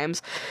multiple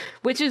times,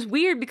 which is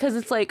weird because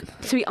it's like,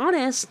 to be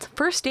honest,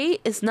 first date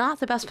is not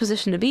the best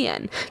position to be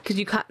in because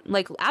you can't,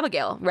 like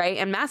Abigail, right?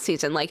 And Matt's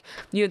season, like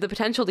you have the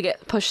potential to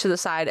get pushed to the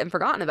side and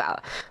forgotten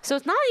about. So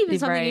it's not even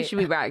something you should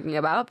be bragging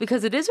about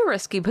because it is a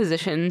risky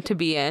position to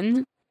be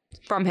in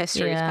from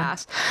history's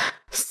past.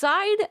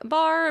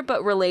 Sidebar,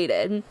 but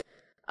related.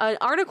 An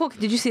article,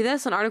 did you see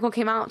this? An article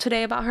came out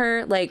today about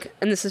her, like,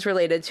 and this is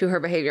related to her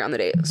behavior on the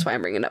date. That's why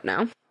I'm bringing it up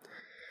now.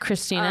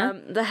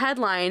 Christina? The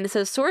headline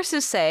says,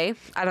 sources say,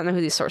 I don't know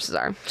who these sources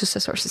are, just the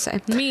sources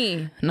say.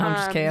 Me. No, I'm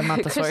just kidding. I'm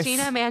not the source.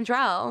 Christina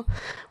Mandrell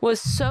was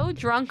so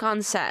drunk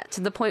on set to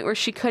the point where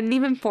she couldn't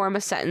even form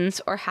a sentence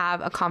or have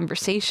a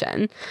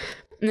conversation.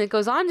 And it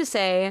goes on to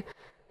say,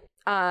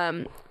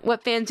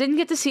 what fans didn't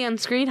get to see on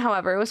screen,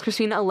 however, was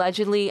Christina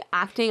allegedly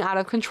acting out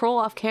of control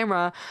off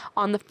camera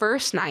on the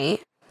first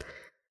night.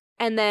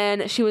 And then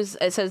it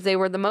says they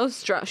were the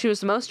most drunk. She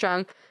was the most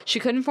drunk.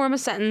 She couldn't form a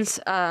sentence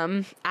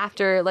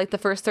after like the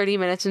first 30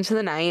 minutes into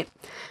the night.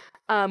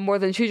 More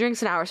than 2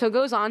 drinks an hour. So it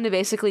goes on to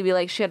basically be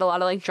like she had a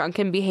lot of like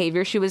drunken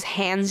behavior. She was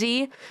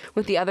handsy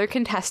with the other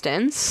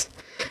contestants.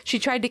 She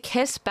tried to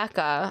kiss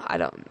Becca. I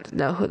don't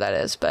know who that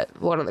is,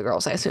 but one of the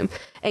girls, I assume,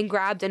 and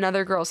grabbed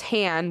another girl's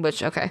hand,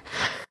 which, okay.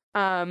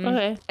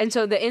 And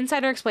so the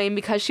insider explained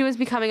because she was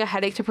becoming a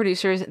headache to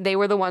producers, they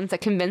were the ones that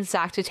convinced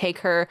Zach to take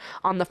her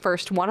on the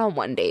first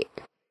one-on-one date.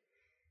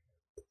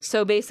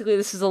 So basically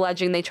this is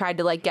alleging they tried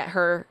to like get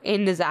her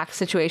into Zach's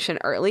situation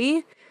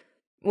early,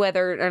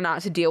 whether or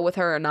not to deal with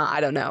her or not,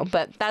 I don't know.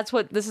 But that's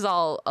what this is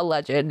all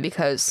alleged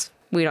because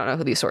we don't know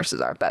who these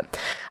sources are. But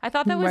I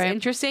thought that was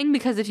interesting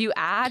because if you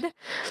add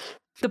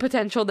the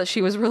potential that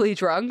she was really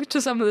drunk to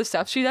some of the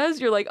stuff she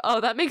does, you're like, oh,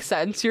 that makes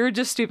sense. You're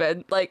just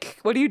stupid. Like,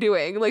 what are you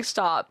doing? Like,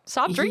 stop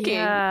drinking.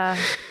 Yeah,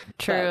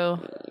 true.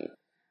 But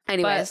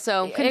anyway,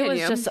 so continue.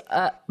 It was just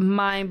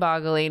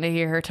mind-boggling to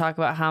hear her talk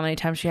about how many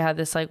times she had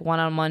this like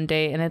one-on-one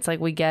date, and it's like,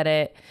 we get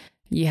it.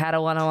 You had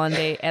a one-on-one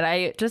date, and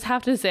I just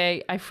have to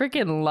say, I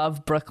freaking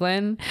love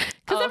Brooklyn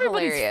because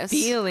everybody's hilarious.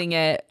 Feeling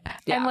it.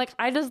 Yeah. And like,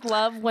 I just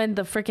love when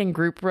the freaking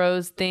group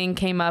rose thing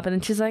came up, and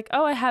then she's like,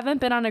 "Oh, I haven't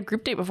been on a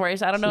group date before,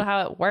 so I don't know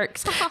how it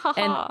works."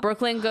 And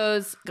Brooklyn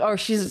goes,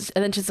 and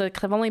then she's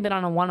like, "I've only been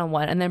on a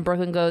one-on-one," and then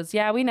Brooklyn goes,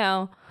 "Yeah, we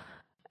know."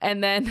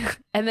 And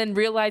then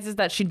realizes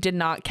that she did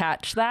not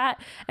catch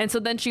that. And so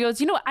then she goes,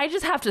 I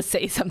just have to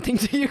say something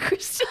to you,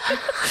 Christine.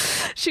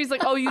 She's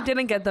like, oh, you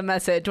didn't get the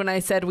message when I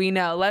said we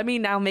know. Let me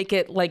now make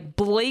it like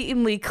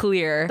blatantly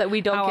clear that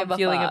we don't how give I'm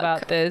feeling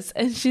about this.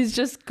 And she's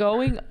just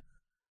going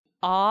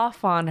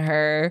off on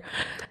her,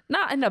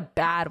 not in a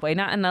bad way,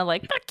 not in a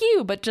like fuck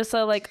you, but just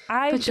a like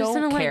I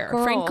don't care. Like,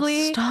 girl,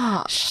 frankly,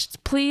 stop.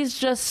 Please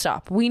just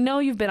stop. We know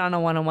you've been on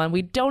a one-on-one.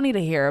 We don't need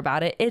to hear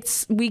about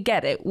it. We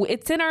get it.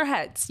 It's in our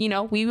heads.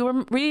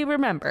 We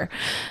remember.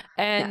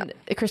 And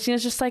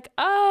Christina's just like,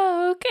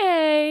 oh,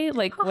 okay,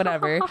 like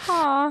whatever.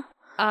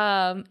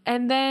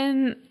 And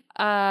then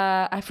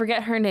I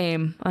forget her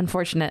name,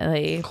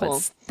 unfortunately. Cool.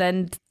 But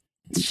then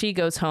she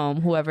goes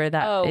home, whoever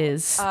that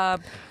is.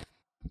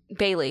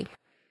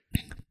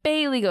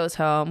 Bailey goes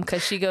home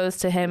because she goes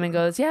to him and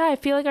goes, yeah, I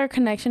feel like our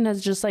connection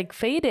has just like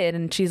faded,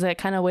 and she's like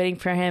kind of waiting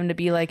for him to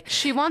be like,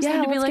 she wants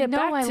him to be like,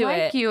 no, I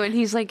like you, and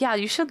he's like, yeah,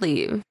 you should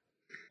leave.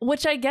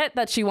 Which I get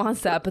that she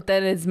wants that, but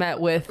then it's met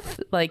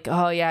with like,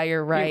 oh yeah,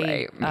 you're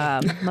right.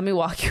 Let me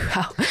walk you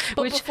out.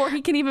 But before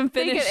he can even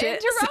finish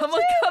it,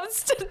 someone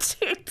comes to this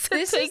take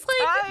is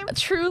like time.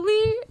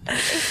 Truly,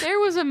 if there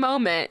was a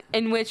moment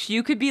in which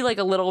you could be like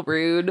a little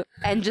rude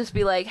and just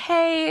be like,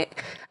 hey,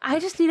 I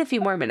just need a few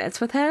more minutes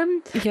with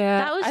him. Yeah,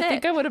 that was I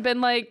think I would have been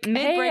like,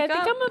 hey, I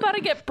think I'm about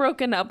to get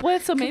broken up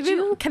with, so maybe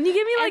can you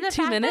give me like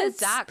 2 minutes?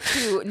 Zach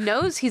too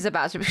knows he's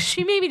about to.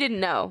 She maybe didn't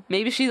know.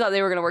 Maybe she thought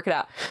they were gonna work it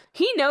out.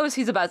 He knows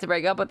he's about to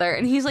break up with her,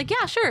 and he's like,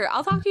 yeah, sure,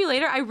 I'll talk to you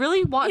later. I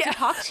really want to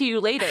talk to you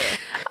later.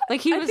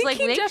 Like he was like,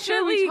 make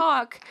sure we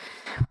talk.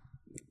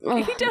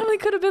 He definitely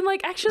could have been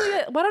like, actually,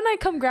 why don't I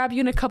come grab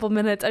you in a couple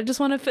minutes? I just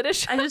want to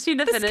finish. I just need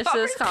to finish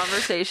this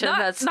conversation.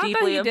 That's deeply not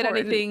that he important.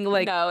 Did anything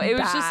like no, it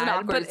was just an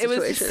awkward situation.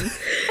 It was just,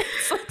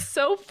 it's like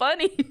so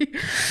funny.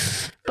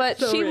 But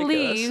so she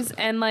leaves,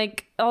 and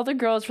like all the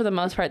girls, for the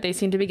most part, they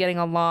seem to be getting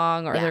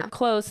along, or they're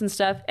close and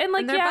stuff. And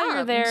like,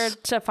 you're there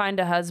to find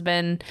a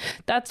husband.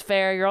 That's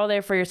fair. You're all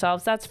there for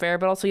yourselves. That's fair.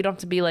 But also, you don't have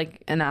to be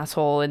like an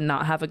asshole and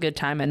not have a good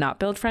time and not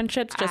build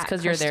friendships just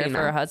because you're there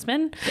for a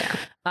husband.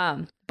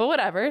 Yeah. But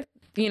whatever.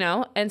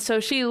 And so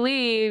she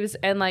leaves,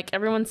 and like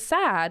everyone's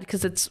sad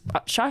because it's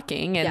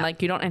shocking, and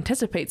like you don't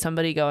anticipate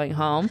somebody going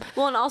home.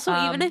 Well, and also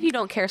even if you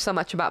don't care so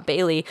much about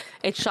Bailey,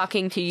 it's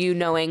shocking to you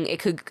knowing it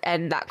could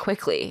end that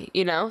quickly,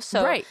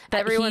 So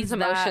everyone's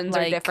emotions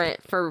are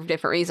different for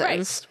different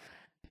reasons.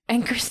 Right.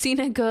 And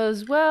Christina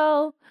goes,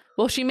 well,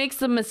 Well, she makes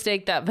the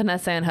mistake that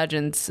Vanessa Ann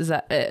Hudgens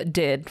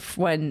did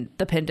when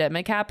the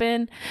pandemic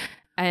happened.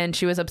 And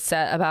she was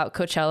upset about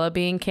Coachella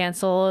being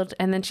canceled.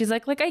 And then she's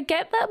like, I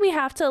get that we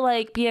have to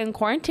like be in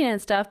quarantine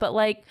and stuff, but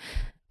like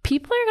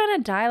people are going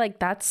to die. Like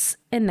that's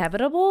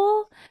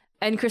inevitable.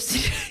 And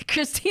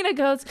Christina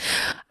goes,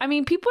 I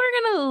mean, people are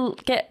going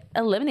to get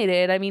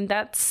eliminated. I mean,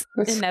 that's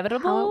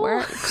inevitable. How it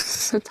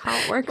works. That's how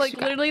it works. Like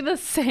literally the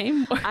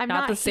same. I'm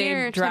not the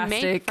same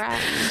drastic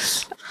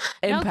impact.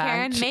 No,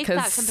 Karen, make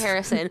that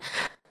comparison.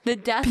 The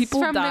deaths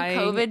from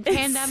dying, the COVID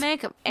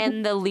pandemic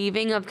and the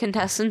leaving of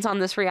contestants on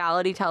this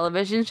reality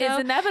television show is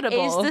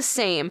inevitable. Is the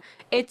same.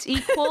 It's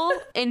equal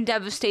in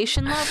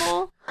devastation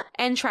level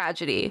and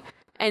tragedy.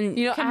 And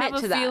I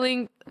have a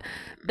feeling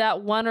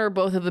that one or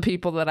both of the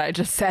people that I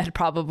just said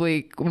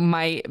probably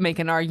might make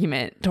an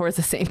argument towards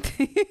the same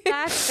thing.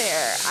 That's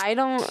fair.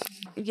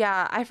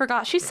 I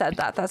forgot she said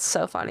that. That's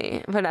so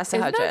funny.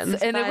 Vanessa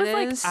Hudgens. And it was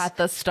like at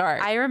the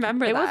start. I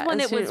remember it was when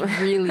it was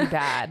really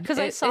bad. Because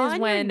I saw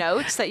in your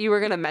notes that you were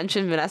going to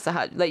mention Vanessa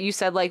Hudgens. That you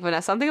said like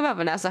something about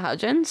Vanessa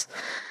Hudgens.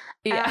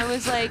 Yeah. And I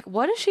was like,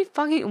 what is she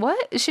talking about?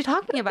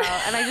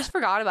 And I just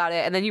forgot about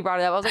it. And then you brought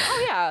it up. I was like,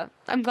 oh yeah,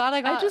 I'm glad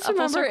I got a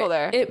full circle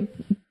there. It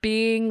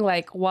being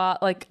like,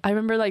 I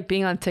remember like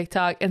being on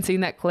TikTok and seeing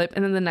that clip.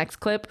 And then the next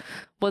clip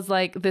was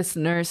like this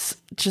nurse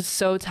just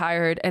so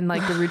tired and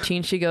like the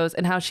routine she goes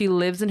and how she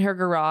lives in her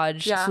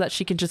garage so that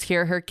she can just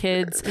hear her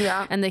kids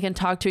and they can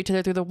talk to each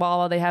other through the wall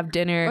while they have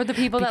dinner. Or the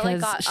people that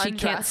like got she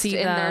can't see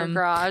in their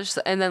garage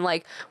and then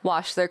like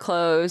washed their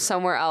clothes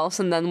somewhere else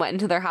and then went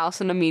into their house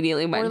and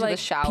immediately went into the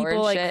shower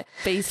people, and shit.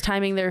 Like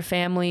FaceTiming their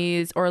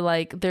families or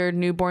like their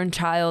newborn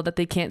child that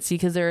they can't see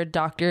because they're a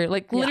doctor.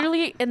 Like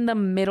literally in the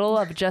middle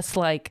of just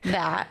like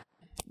that.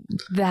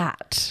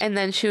 And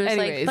then she was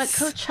like, but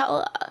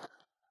Coachella.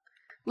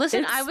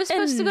 Listen, I was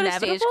supposed to go to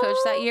Stagecoach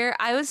that year.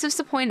 I was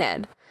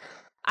disappointed.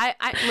 I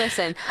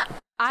listen,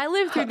 I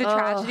lived through the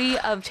tragedy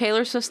of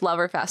Taylor Swift's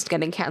Loverfest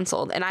getting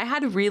canceled, and I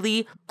had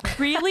really,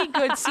 really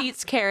good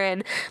seats,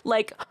 Karen.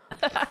 Like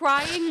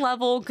crying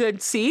level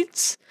good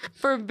seats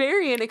for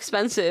very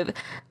inexpensive.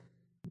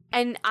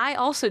 And I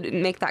also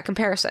didn't make that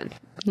comparison.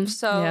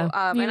 So,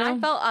 I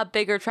felt a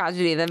bigger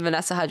tragedy than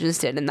Vanessa Hudgens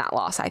did in that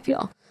loss, I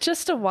feel.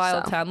 Just a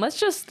wild time. Let's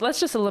just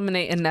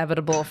eliminate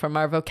inevitable from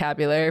our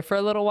vocabulary for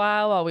a little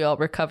while we all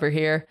recover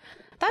here.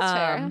 That's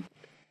fair.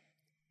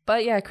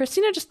 But yeah,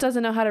 Christina just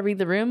doesn't know how to read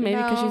the room. Maybe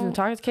because she's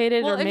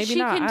intoxicated or maybe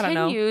not. I don't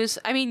know.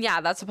 I mean, yeah,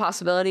 that's a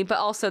possibility. But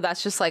also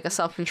that's just like a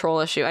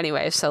self-control issue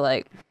anyway. So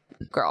like,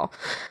 girl.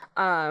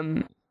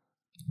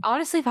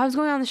 Honestly, if I was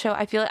going on the show,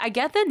 I feel like I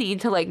get the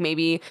need to like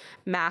maybe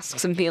mask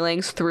some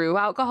feelings through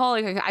alcohol.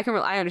 Like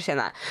I understand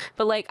that,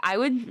 but like I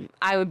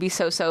would be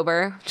so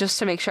sober just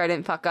to make sure I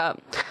didn't fuck up.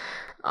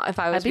 If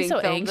I was being so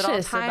filmed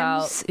anxious at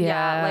all times,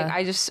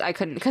 like I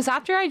couldn't because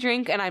after I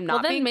drink and I'm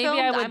not being filmed,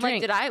 I'm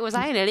like, was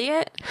I an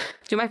idiot?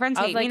 Do my friends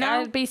hate me now?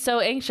 I'd be so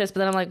anxious, but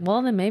then I'm like,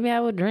 well, then maybe I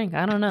would drink.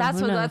 I don't know.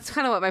 That's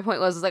kind of what my point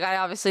was. Like I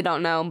obviously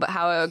don't know, but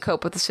how I would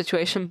cope with the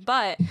situation.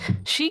 But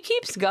she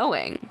keeps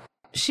going.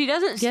 She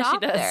doesn't stop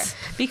there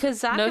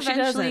because Zach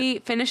eventually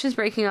finishes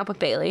breaking up with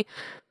Bailey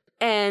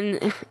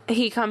and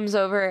he comes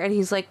over and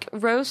he's like,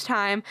 rose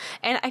time.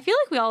 And I feel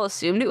like we all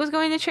assumed it was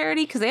going to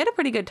Charity because they had a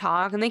pretty good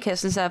talk and they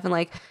kissed and stuff and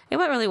like it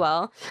went really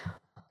well.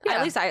 Yeah.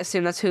 At least I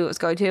assumed that's who it was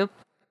going to.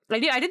 I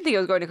didn't think it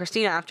was going to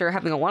Christina after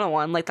having a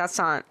one-on-one. Like that's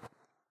not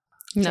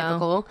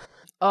typical.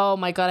 Oh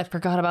my God, I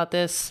forgot about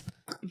this.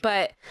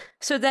 But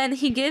so then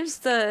he gives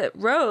the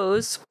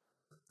rose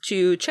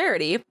to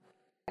Charity.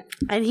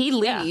 And he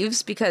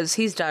leaves because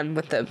he's done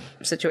with the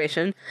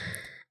situation.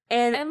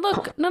 And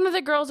look, none of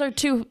the girls are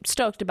too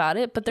stoked about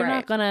it, but they're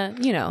not gonna,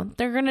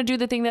 they're gonna do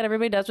the thing that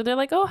everybody does where they're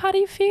like, oh, how do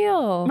you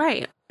feel?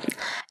 Right.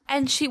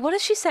 And what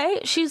does she say?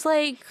 She's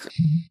like,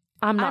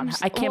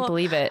 I can't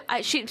believe it.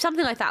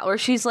 Something like that, where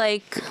she's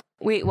like,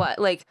 wait, what?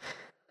 Like,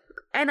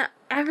 and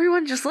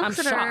everyone just looks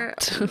at her.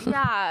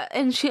 Yeah.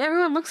 And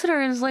everyone looks at her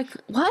and is like,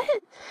 what?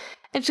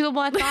 And she goes,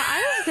 well, I thought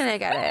I was gonna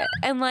get it.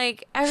 And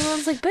like,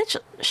 everyone's like, bitch,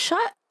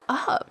 shut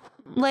up.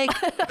 Like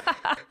what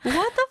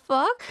the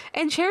fuck?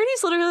 And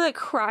Charity's literally like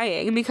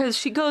crying because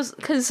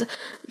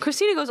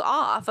Christina goes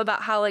off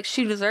about how like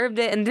she deserved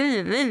it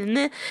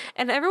and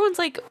everyone's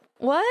like,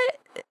 what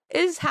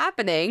is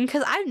happening?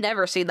 Because I've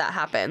never seen that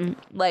happen.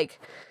 Like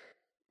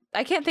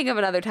I can't think of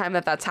another time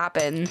that's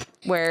happened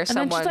where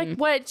someone... And then she's like,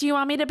 what, do you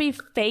want me to be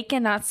fake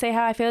and not say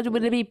how I feel?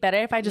 Would it be better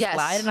if I just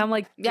lied? And I'm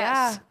like,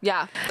 yeah.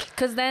 Yeah.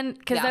 Because then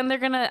they're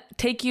going to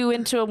take you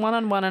into a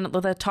one-on-one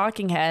with a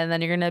talking head and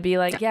then you're going to be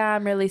like, yeah,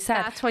 I'm really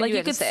sad. That's when like,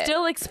 you could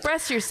still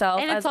express yourself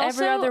as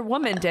every other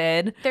woman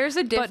did. There's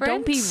a difference. But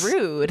don't be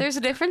rude. There's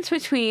a difference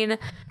between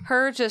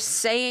her just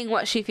saying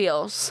what she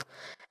feels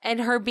and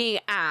her being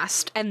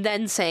asked and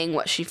then saying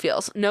what she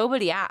feels.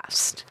 Nobody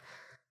asked.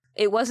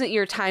 It wasn't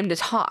your time to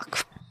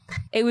talk.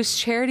 It was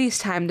Charity's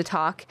time to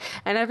talk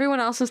and everyone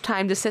else's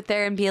time to sit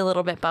there and be a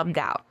little bit bummed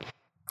out.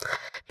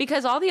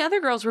 Because all the other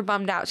girls were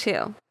bummed out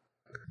too.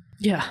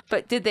 Yeah.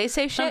 But did they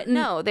say shit?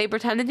 No, they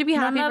pretended to be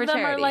happy for Charity. None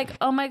of them are like,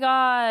 oh my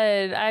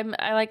God,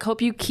 I like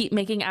hope you keep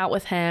making out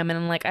with him,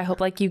 and like I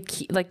hope like you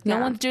keep like no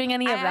one's doing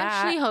any of that. I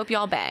actually hope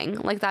y'all bang.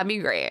 Like that'd be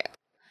great.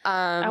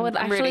 I would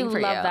actually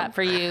love that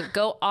for you.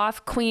 Go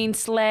off, queen,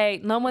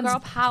 slay. No one's girl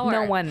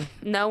power.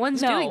 No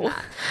one's doing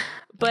that.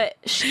 But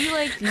she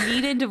like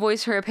needed to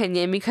voice her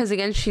opinion because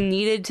again she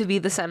needed to be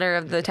the center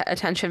of the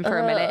attention for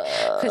a minute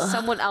because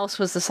someone else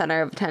was the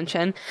center of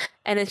attention,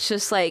 and it's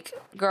just like,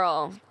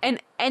 girl, and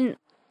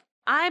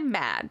I'm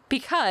mad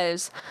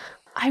because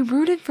I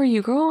rooted for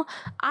you, girl.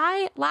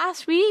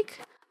 Last week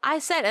I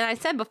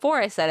said before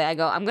I said it, I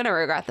go, I'm gonna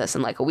regret this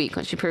in like a week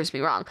when she proves me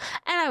wrong,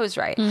 and I was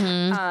right.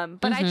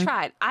 But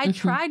I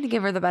tried to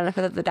give her the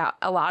benefit of the doubt.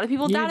 A lot of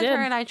people doubted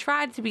her, and I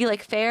tried to be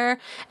like fair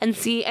and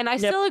see. And I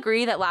still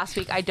agree that last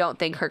week I don't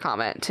think her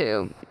comment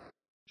to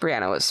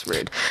Brianna was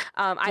rude.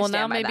 Well,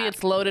 now maybe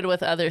it's loaded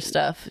with other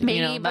stuff. Maybe,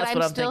 you know, but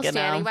I'm still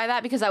standing by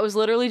that because that was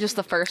literally just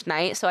the first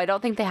night, so I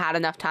don't think they had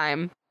enough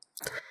time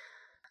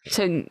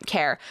to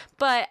care.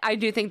 But I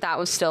do think that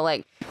was still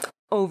like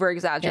over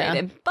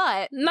exaggerated,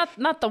 but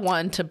not the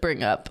one to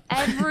bring up.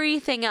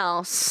 Everything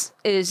else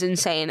is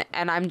insane,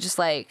 and I'm just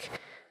like,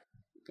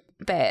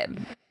 babe,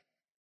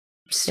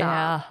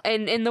 stop. Yeah.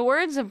 And in the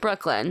words of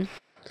Brooklyn,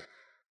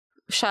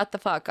 shut the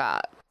fuck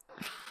up.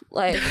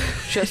 Like,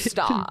 just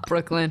stop.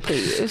 Brooklyn,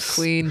 please.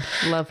 Queen,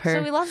 love her.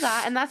 So we love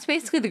that, and that's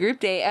basically the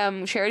group date.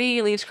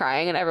 Charity leaves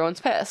crying, and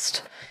everyone's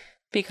pissed.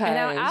 Because and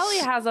now Allie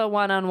has a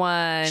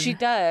one-on-one. She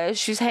does.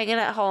 She's hanging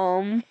at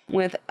home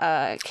with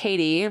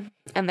Katie,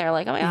 and they're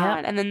like, oh my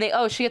God. And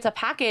then she gets a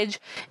package,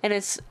 and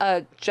it's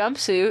a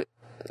jumpsuit.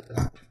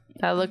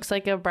 That looks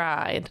like a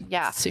bride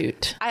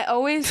suit. I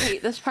always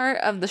hate this part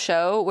of the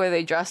show where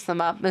they dress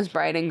them up as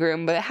bride and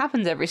groom, but it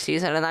happens every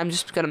season, and I'm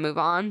just going to move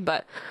on.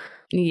 But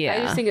I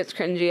just think it's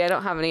cringy. I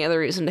don't have any other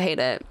reason to hate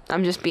it.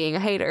 I'm just being a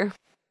hater.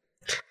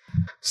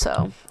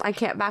 So I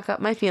can't back up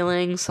my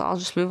feelings, so I'll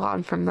just move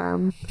on from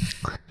them.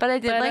 But I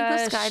did like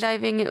the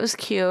skydiving. It was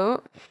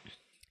cute.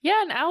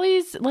 Yeah, and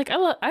Allie's like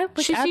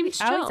she seems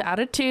chill. Allie's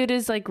attitude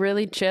is like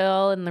really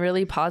chill and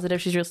really positive.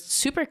 She's just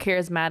super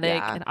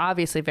charismatic and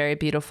obviously very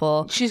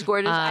beautiful. She's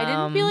gorgeous. I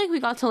didn't feel like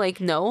we got to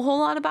like know a whole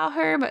lot about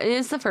her, but it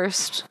is the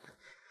first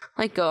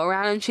like go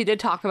around, and she did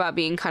talk about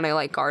being kind of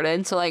like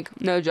guarded, so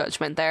like no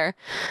judgment there.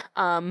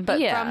 But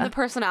from the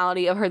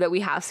personality of her that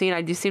we have seen,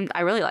 I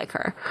really like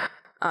her.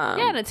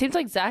 And it seems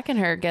like Zach and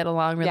her get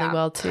along really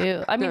well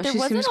too. I mean, there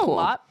wasn't a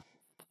lot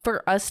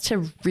for us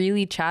to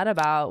really chat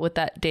about with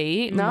that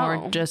date. No,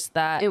 more just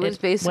that it was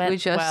basically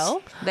just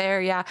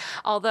there. Yeah,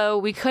 although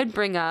we could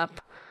bring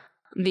up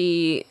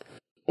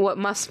what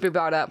must be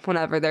brought up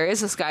whenever there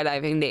is a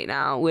skydiving date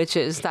now, which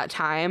is that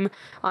time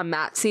on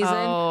Matt's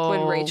season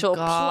when Rachel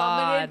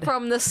plummeted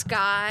from the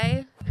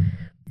sky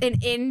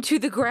and into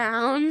the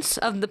grounds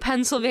of the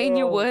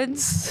Pennsylvania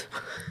woods.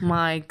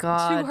 My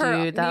God, to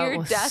her dude, that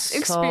was so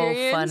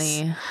experience.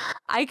 Funny.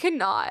 I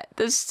cannot.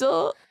 There's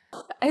still.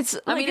 It's.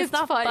 I mean, it's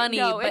not funny,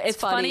 no, but it's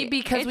funny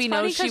because we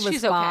know she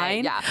was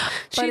fine. Okay. Yeah,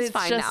 she's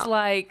fine now. It's just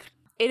like.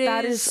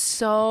 That is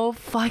so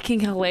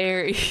fucking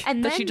hilarious.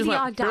 And then the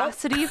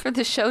audacity for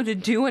the show to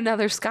do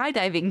another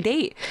skydiving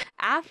date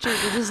after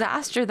the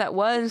disaster that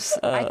was,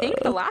 I think,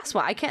 the last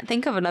one. I can't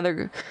think of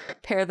another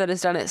pair that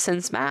has done it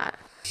since Matt.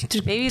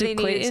 Maybe they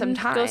needed some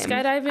time. Go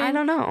skydiving? I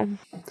don't know.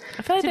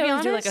 I feel like they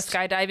always do like a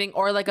skydiving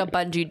or like a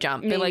bungee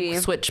jump. Maybe. They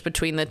like switch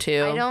between the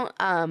two. I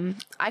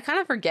don't. I kind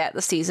of forget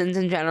the seasons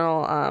in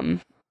general.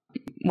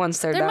 Once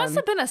they're done. There must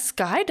have been a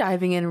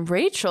skydiving in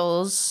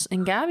Rachel's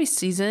and Gabby's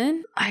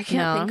season. I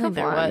can't think of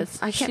there one. Was.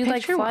 I can't she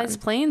picture like flies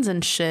planes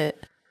and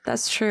shit.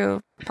 That's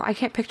true. I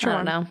can't picture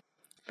one. I don't know.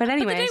 But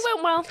anyways, the day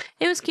went well.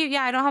 It was cute.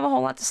 Yeah, I don't have a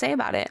whole lot to say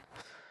about it.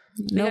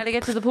 We got to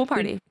get to the pool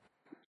party.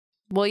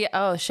 Well, yeah.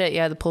 Oh shit.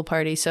 Yeah, the pool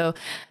party. So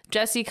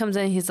Jesse comes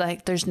in. He's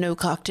like, "There's no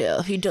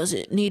cocktail. He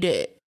doesn't need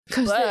it."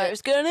 Because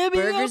there's gonna be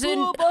burgers a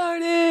pool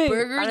party.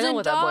 Burgers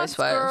and dogs,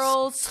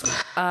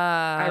 girls.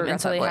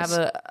 And so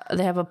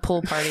they have a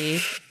pool party,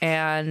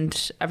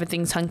 and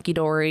everything's hunky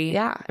dory.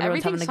 Yeah,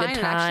 everyone's having a good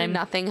time. Actually,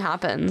 nothing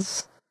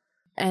happens.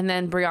 And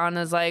then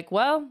Brianna's like,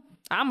 "Well,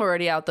 I'm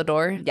already out the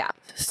door." Yeah.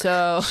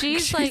 So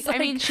she's like, I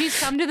mean, she's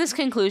come to this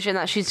conclusion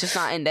that she's just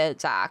not into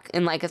Zach,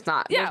 and like it's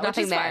not. Yeah, there's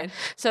nothing there. Fine.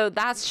 So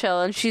that's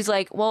chill. And she's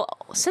like, "Well,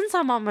 since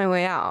I'm on my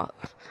way out,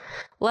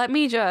 let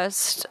me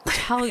just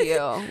tell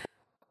you."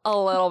 A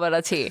little bit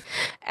of tea.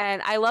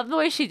 And I love the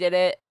way she did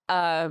it.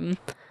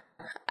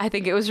 I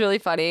think it was really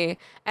funny.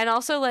 And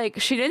also,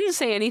 like, she didn't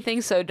say anything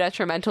so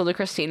detrimental to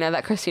Christina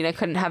that Christina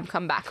couldn't have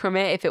come back from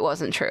it if it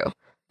wasn't true.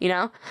 You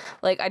know?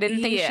 Like, I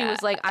didn't think she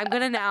was like, I'm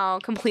gonna now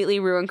completely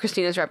ruin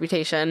Christina's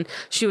reputation.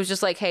 She was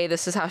just like, hey,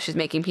 this is how she's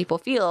making people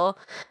feel.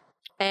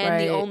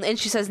 And and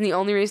she says, the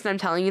only reason I'm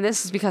telling you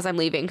this is because I'm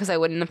leaving, because I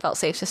wouldn't have felt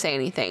safe to say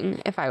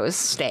anything if I was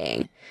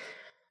staying.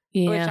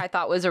 Yeah. Which I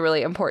thought was a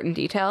really important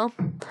detail.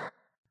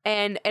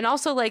 And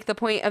also, like, the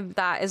point of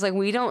that is, like,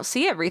 we don't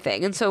see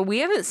everything. And so we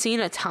haven't seen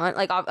a ton,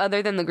 like,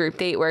 other than the group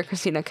date where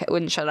Christina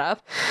wouldn't shut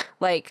up.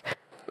 Like,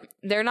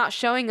 they're not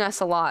showing us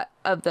a lot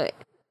of the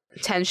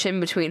tension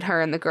between her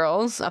and the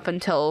girls up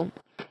until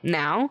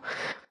now.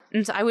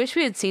 And so I wish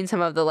we had seen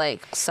some of the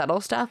like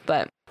subtle stuff,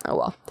 but oh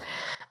well.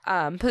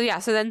 But yeah,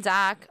 so then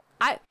Zach,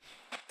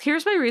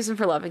 here's my reason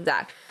for loving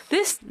Zach.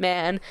 This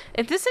man,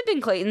 if this had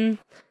been Clayton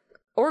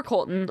or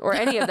Colton or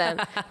any of them,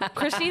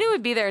 Christina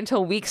would be there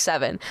until week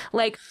 7.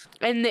 Like,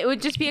 and it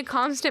would just be a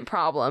constant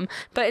problem.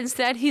 But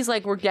instead, he's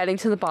like, we're getting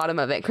to the bottom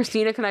of it.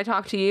 Christina, can I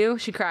talk to you?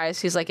 She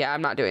cries. He's like, yeah,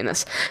 I'm not doing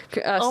this.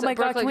 Oh my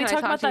God, can we talk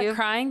about that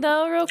crying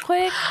though real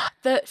quick?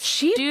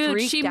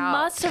 She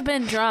must have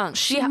been drunk.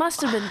 She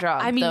must have been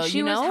drunk. I mean, though,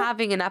 she was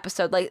having an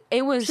episode. Like,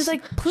 it was. She's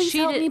like, please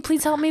help me,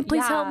 please help me,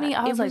 please help me.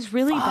 I was like,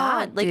 really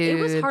bad. Like, it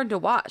was hard to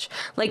watch.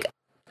 Like,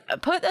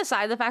 put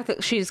aside the fact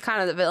that she's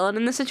kind of the villain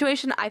in the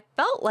situation, I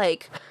felt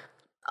like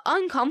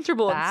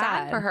uncomfortable and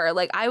sad for her.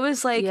 Like, I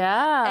was like,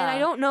 yeah. And I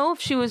don't know if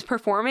she was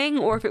performing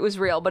or if it was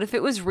real, but if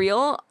it was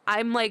real,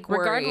 I'm like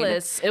worried.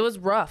 Regardless, it was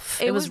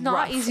rough. It was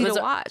not easy to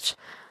watch.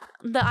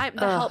 The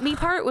help me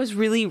part was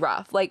really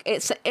rough. Like,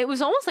 it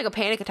was almost like a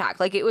panic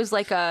attack. Like, it was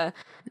like a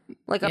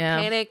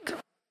panic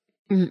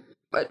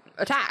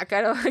attack.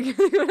 I don't think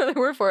another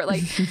word for it.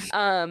 Like,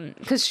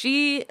 because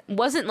she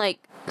wasn't like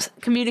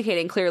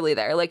communicating clearly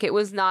there. Like, it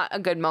was not a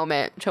good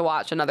moment to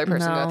watch another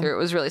person go through. It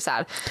was really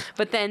sad.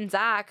 But then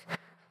Zach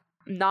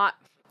not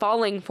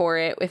falling for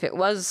it if it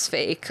was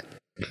fake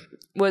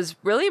was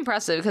really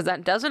impressive, because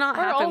that does not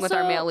happen with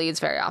our male leads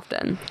very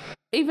often.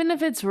 Even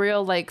if it's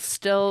real, like,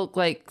 still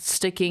like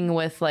sticking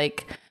with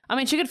like, I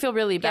mean, she could feel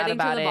really bad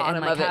about it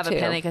and like have a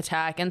panic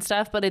attack and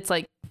stuff, but it's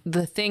like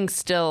the thing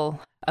still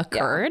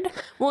occurred.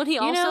 Yeah. Well, he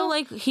also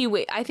like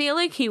I feel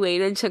like he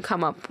waited to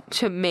come up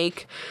to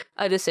make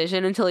a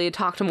decision until he had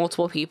talked to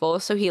multiple people.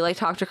 So he like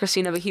talked to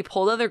Christina, but he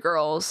pulled other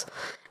girls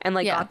and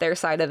like got their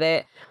side of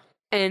it.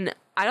 And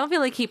I don't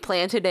feel like he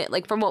planted it.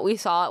 Like, from what we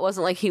saw, it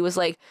wasn't like he was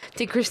like,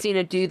 did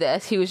Christina do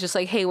this? He was just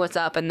like, hey, what's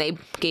up? And they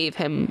gave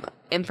him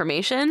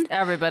information.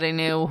 Everybody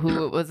knew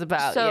who it was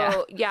about.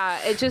 So yeah,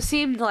 it just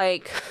seemed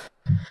like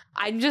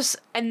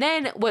and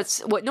then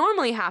what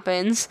normally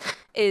happens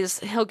is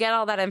he'll get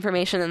all that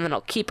information and then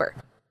he'll keep her.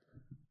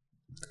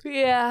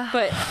 Yeah.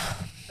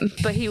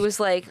 But he was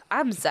like,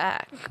 I'm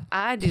Zach.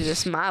 I do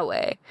this my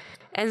way.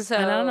 And so,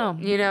 I don't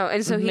know.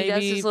 And so he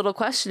does his little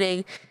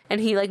questioning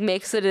and he like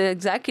makes it an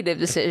executive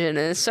decision,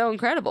 and it's so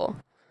incredible.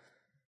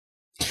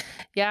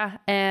 Yeah.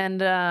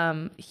 And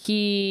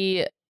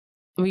we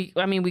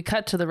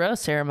cut to the rose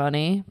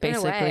ceremony,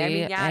 basically. In a way. I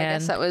mean, yeah, I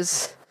guess that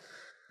was...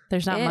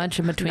 There's not much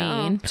in between.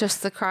 No,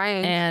 just the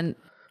crying. And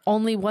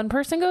only one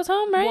person goes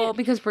home, right? Well,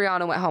 because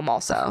Brianna went home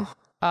also.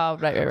 Oh,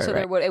 right. So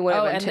it would have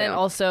been and two. then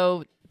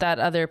also that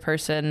other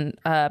person,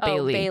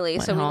 Bailey. Bailey.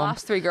 So we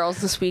lost 3 girls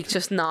this week,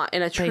 just not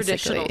in a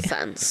traditional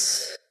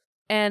sense.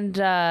 And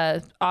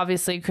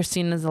obviously,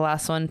 Christina's the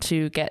last one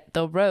to get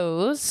the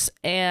rose.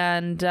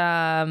 And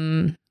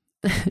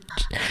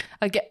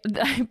again,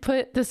 I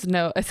put this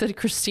note. I said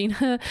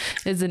Christina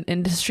is an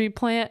industry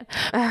plant,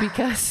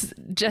 because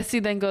Jesse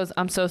then goes,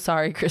 I'm so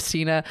sorry,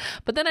 Christina.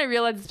 But then I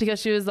realized it's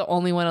because she was the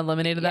only one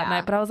eliminated that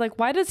night. But I was like,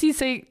 why does he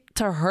say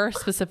to her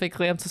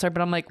specifically, I'm so sorry?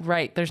 But I'm like,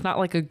 right, there's not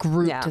like a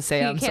group to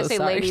say I'm so sorry. You can't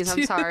say, ladies,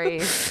 I'm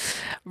sorry.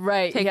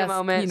 Right. Take a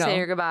moment, say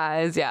your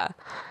goodbyes. Yeah.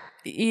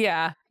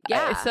 Yeah.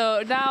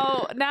 So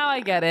now I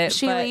get it.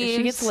 She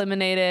gets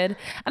eliminated.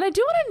 And I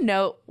do want to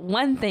note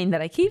one thing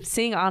that I keep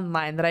seeing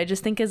online that I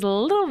just think is a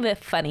little bit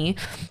funny,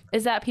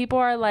 is that people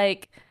are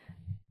like,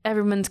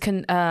 everyone's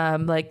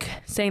like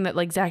saying that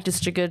like Zach did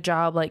such a good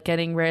job like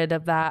getting rid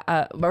of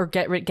that or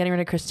getting rid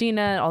of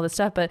Christina and all this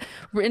stuff, but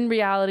in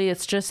reality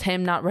it's just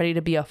him not ready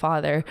to be a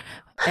father,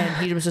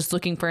 and he was just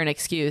looking for an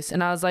excuse.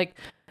 And I was like,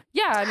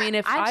 yeah, I mean,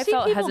 if I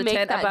felt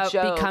hesitant about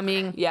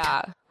becoming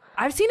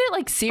I've seen it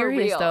like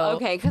serious though.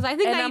 Okay, because I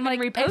think I even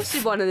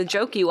reposted one of the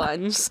jokey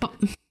ones.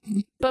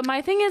 But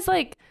my thing is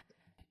like,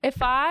 if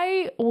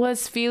I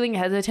was feeling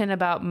hesitant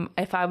about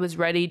if I was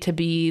ready to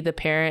be the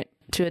parent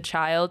to a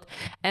child,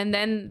 and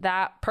then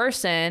that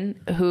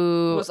person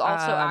who was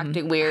also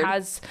acting weird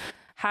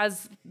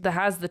has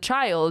the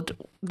child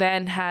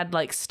then had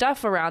like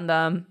stuff around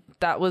them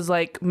that was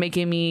like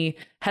making me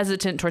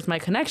hesitant towards my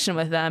connection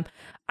with them,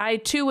 I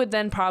too would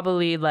then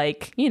probably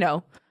like,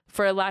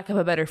 for lack of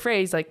a better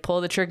phrase, like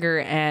pull the trigger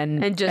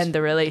and just end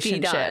the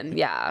relationship. Be done.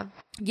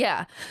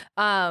 Yeah.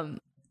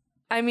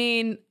 I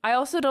mean, I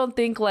also don't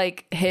think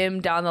like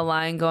him down the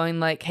line going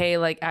like, hey,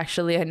 like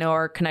actually I know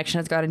our connection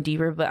has gotten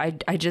deeper,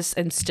 but I just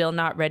am still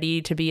not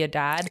ready to be a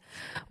dad,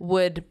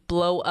 would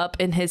blow up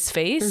in his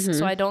face. Mm-hmm.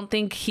 So I don't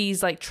think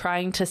he's like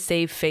trying to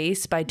save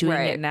face by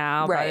doing it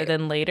now rather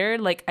than later.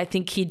 Like, I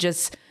think he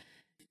just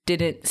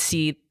didn't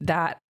see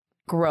that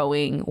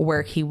growing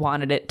where he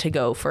wanted it to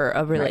go for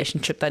a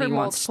relationship that he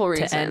wants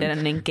to end in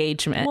an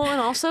engagement. Well, and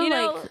also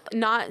like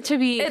not to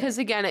be, because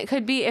again, it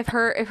could be if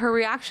her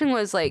reaction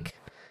was like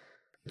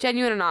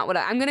genuine or not. What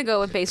I'm gonna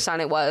go with based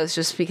on it was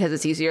just because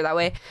it's easier that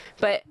way.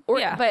 But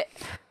if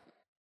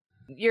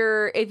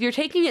you're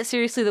taking it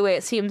seriously the way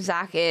it seems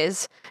Zach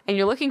is, and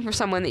you're looking for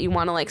someone that you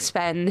want to like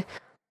spend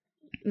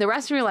the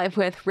rest of your life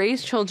with,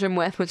 raise children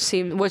with, which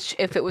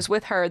if it was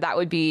with her,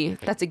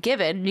 that's a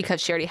given because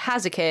she already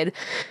has a kid,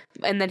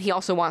 and then he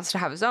also wants to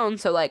have his own.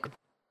 So like,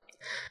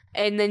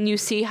 and then you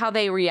see how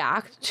they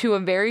react to a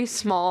very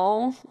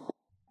small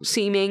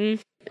seeming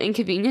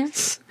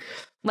inconvenience.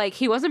 Like,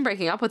 he wasn't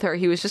breaking up with her,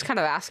 he was just kind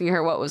of asking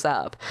her what was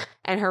up,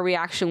 and her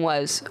reaction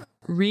was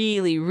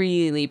really,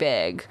 really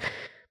big.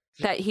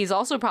 That he's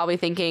also probably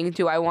thinking,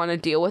 do I want to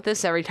deal with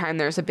this every time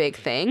there's a big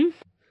thing?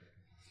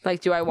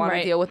 Like, do I want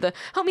to deal with the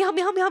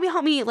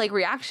help me like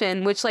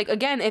reaction? Which, like,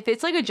 again, if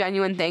it's like a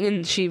genuine thing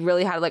and she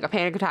really had like a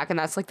panic attack, and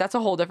that's a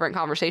whole different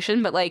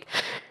conversation. But like,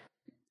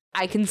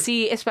 I can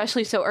see,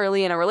 especially so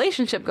early in a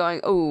relationship,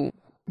 going, oh,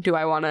 do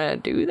I want to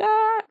do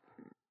that?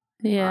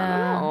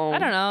 Yeah, I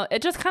don't know.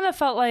 It just kind of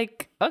felt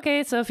like,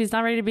 okay, so if he's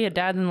not ready to be a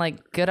dad, then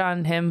like good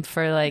on him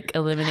for like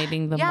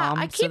eliminating the mom.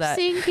 I keep so that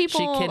seeing people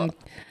she can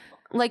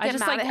like get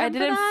mad at him for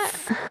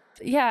that.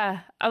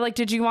 Yeah, I like.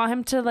 Did you want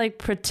him to like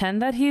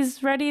pretend that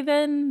he's ready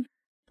then,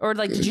 or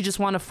like did you just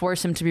want to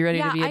force him to be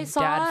ready to be a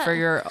dad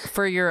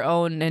for your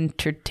own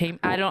entertainment?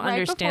 I don't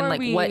understand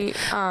like what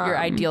your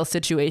ideal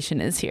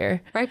situation is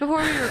here. Right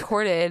before we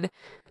recorded,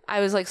 I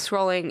was like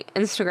scrolling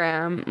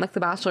Instagram, like the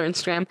Bachelor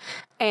Instagram,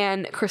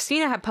 and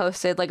Christina had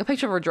posted like a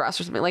picture of her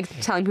dress or something, like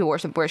telling people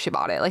where she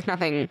bought it, like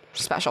nothing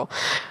special.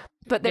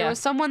 But there was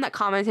someone that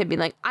commented being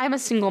like, I'm a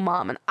single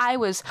mom, and I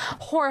was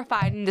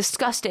horrified and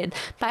disgusted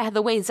by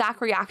the way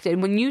Zach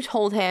reacted when you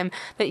told him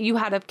that you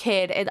had a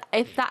kid. And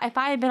if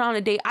I had been on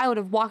a date, I would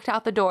have walked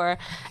out the door.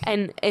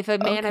 And if a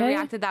man had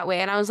reacted that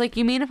way, and I was like,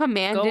 you mean if a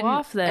man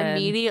didn't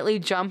immediately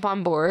jump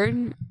on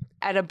board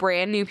at a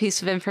brand new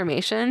piece of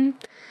information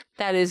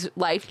that is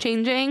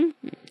life-changing?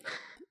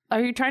 Are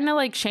you trying to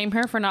like shame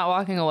her for not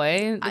walking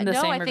away in the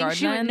same regard? I think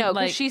she would know,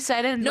 because she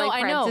said in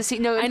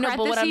parentheses. No, I know,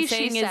 but what I'm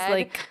saying is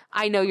like,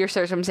 I know your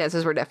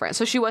circumstances were different.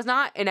 So she was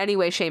not in any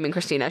way shaming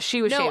Christina.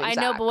 She was shaming Zach.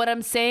 No, I know, but what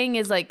I'm saying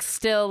is like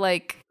still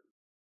like,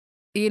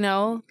 you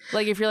know,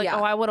 like if you're like,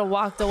 oh, I would have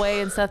walked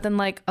away and stuff, then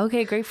like,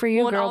 okay, great for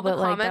you, girl, but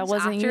like that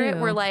wasn't you. It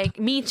were like,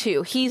 me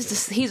too.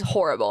 He's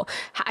horrible.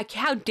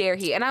 How dare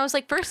he? And I was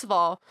like, first of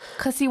all,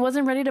 because he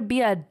wasn't ready to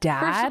be a dad.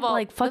 First of all,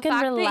 like fucking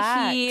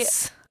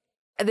relax.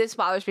 This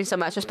bothers me so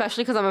much,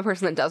 especially because I'm a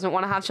person that doesn't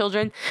want to have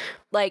children.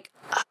 Like,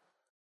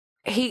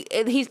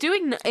 he's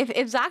doing,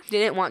 if Zach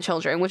didn't want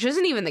children, which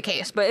isn't even the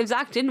case, but if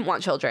Zach didn't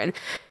want children,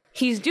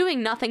 he's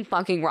doing nothing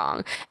fucking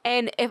wrong.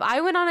 And if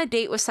I went on a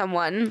date with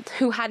someone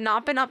who had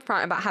not been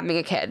upfront about having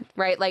a kid,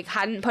 right, like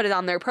hadn't put it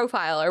on their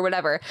profile or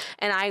whatever,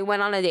 and I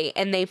went on a date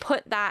and they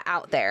put that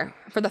out there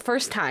for the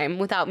first time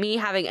without me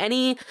having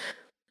any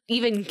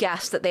even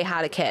guess that they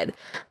had a kid,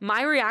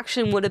 my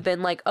reaction would have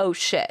been like, oh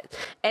shit.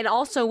 And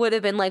also would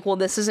have been like, well,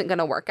 this isn't going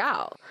to work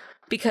out,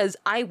 because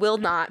I will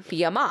not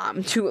be a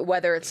mom, to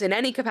whether it's in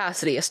any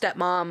capacity, a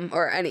stepmom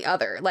or any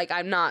other. Like,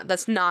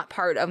 that's not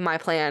part of my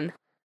plan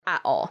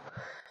at all.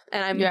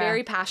 And I'm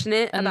very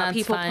passionate about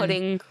people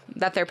putting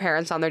that their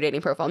parents on their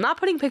dating profile, not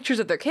putting pictures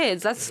of their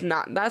kids.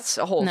 That's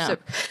a whole,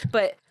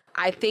 but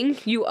I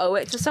think you owe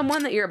it to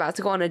someone that you're about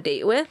to go on a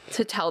date with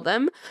to tell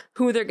them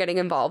who they're getting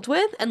involved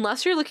with,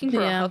 unless you're looking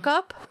for a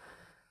hookup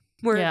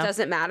where it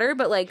doesn't matter.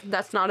 But like,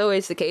 that's not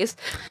always the case.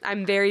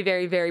 I'm very,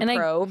 very, very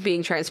pro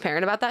being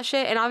transparent about that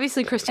shit. And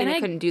obviously Christina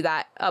couldn't do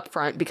that up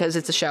front because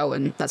it's a show,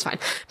 and that's fine.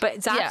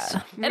 But Zach's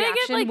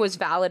reaction was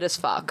valid as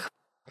fuck.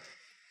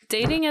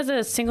 Dating as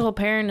a single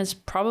parent is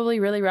probably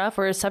really rough,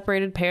 or a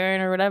separated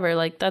parent or whatever.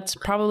 Like, that's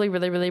probably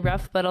really, really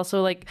rough. But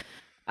also, like,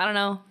 I don't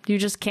know. You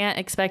just can't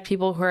expect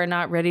people who are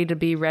not ready to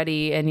be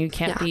ready, and you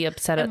can't be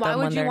upset at them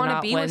when they're not. Why would you want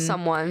to be with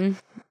someone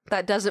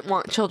that doesn't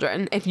want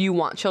children if you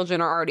want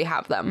children or already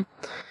have them?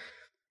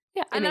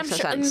 Yeah, and I'm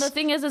sure. And the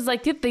thing is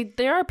like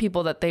there are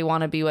people that they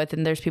want to be with,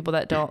 and there's people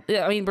that don't.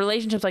 I mean,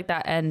 relationships like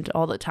that end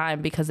all the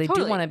time because they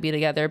do want to be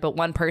together, but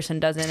one person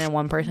doesn't and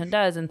one person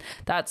does, and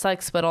that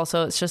sucks. But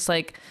also, it's just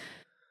like,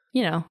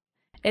 you know,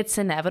 it's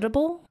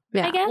inevitable.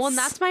 Yeah. I guess. Well, and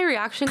that's my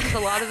reaction, because a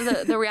lot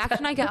of the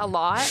reaction I get a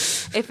lot,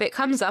 if it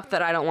comes up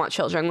that I don't want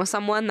children with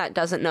someone that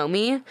doesn't know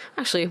me,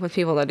 actually with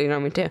people that do know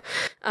me too,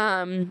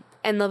 and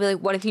they'll be like,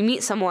 what if you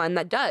meet someone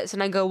that does?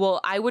 And I go, well,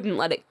 I wouldn't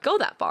let it go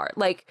that far.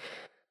 Like,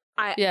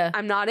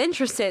 I'm not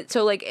interested.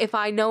 So like, if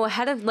I know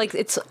ahead of, like,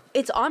 it's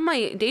on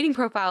my dating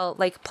profile,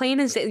 like plain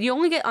as day. You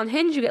only get on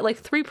Hinge, you get like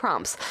 3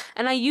 prompts,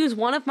 and I use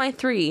one of my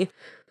 3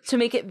 to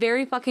make it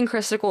very fucking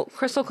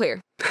crystal clear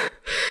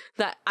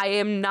that I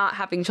am not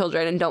having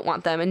children and don't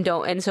want them,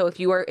 and so if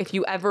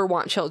you ever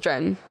want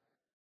children,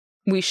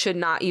 we should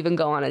not even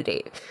go on a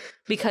date,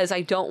 because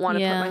I don't want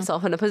to put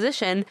myself in a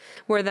position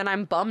where then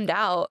I'm bummed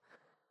out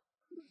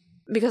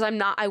because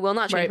I will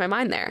not change my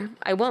mind there.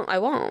 I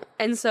won't.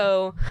 And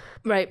so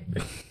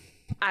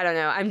I don't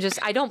know.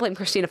 I don't blame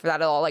Christina for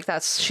that at all. Like,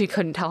 she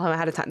couldn't tell him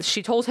ahead of time.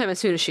 She told him as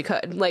soon as she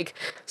could. Like,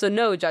 so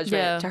no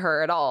judgment to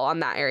her at all on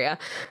that area.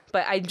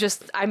 But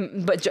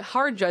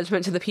hard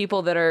judgment to the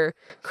people that are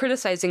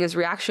criticizing his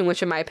reaction,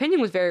 which in my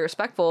opinion was very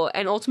respectful,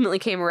 and ultimately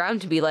came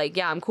around to be like,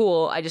 yeah, I'm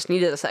cool. I just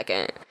needed a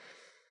second.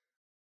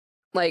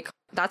 Like,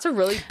 that's a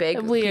really big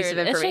piece of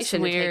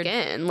information to take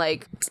in.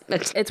 Like,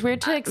 it's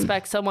weird to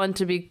expect someone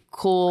to be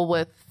cool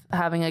with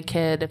having a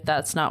kid if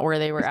that's not where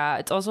they were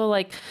at. It's also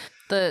like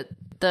the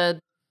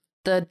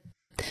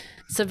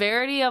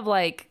severity of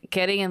like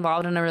getting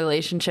involved in a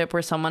relationship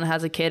where someone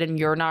has a kid and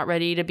you're not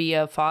ready to be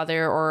a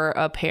father or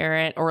a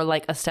parent or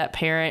like a step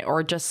parent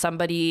or just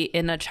somebody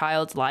in a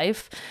child's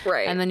life.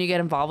 Right. And then you get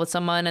involved with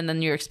someone and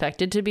then you're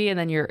expected to be, and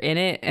then you're in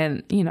it,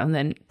 and you know, and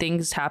then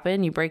things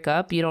happen, you break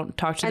up, you don't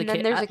talk to the kid.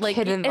 And then there's a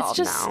kid involved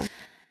now.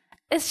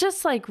 It's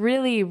just like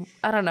really,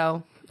 I don't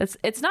know.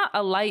 It's not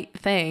a light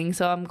thing,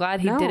 so I'm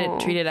glad he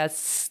didn't treat it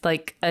as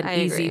like an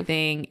easy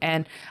thing.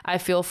 And I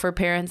feel for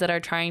parents that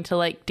are trying to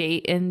like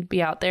date and be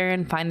out there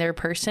and find their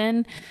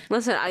person.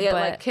 Listen, I get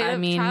like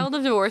child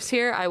of divorce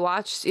here. I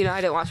watched, you know,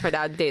 I didn't watch my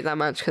dad date that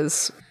much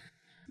because,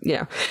 you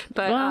know,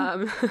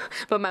 but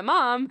but my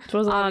mom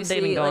was a lot of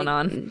dating going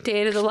on.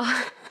 Dated a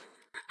lot.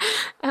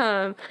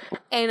 And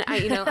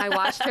I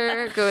watched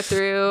her go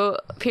through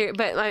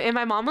but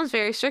my mom was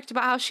very strict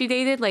about how she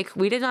dated. Like,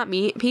 we did not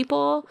meet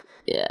people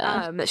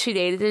that she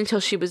dated until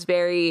she was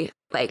very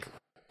like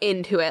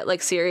into it,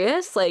 like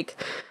serious,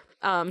 like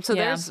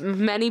there's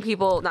many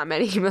people, not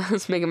many people,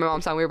 that's making my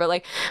mom sound weird, but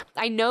like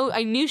I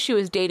knew she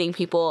was dating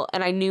people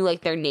and I knew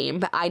like their name,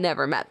 but I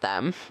never met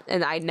them,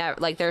 and I never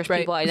like there's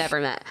people I never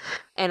met,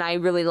 and I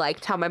really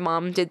liked how my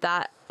mom did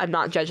that. I'm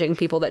not judging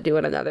people that do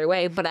it another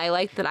way, but I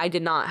like that I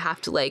did not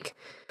have to like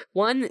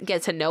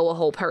get to know a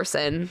whole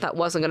person that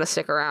wasn't going to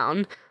stick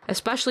around,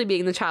 especially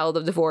being the child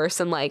of divorce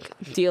and like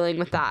dealing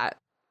with that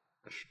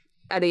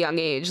at a young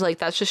age. Like,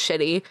 that's just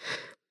shitty.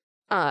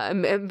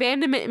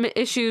 Abandonment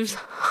issues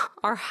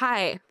are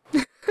high.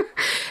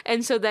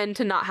 And so then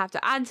to not have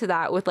to add to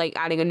that with like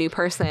adding a new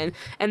person,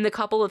 and the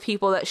couple of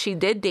people that she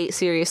did date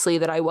seriously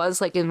that I was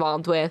like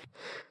involved with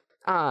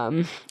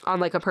on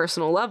like a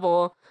personal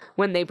level,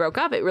 when they broke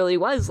up, it really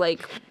was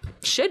like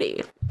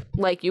shitty.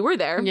 Like, you were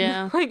there.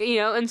 Yeah. Like, you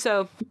know, and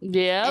so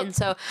it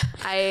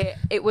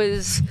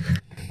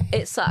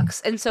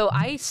sucks. And so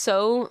I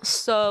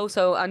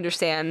so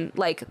understand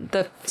like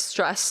the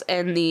stress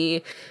and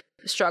the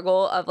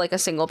struggle of like a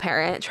single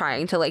parent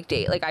trying to like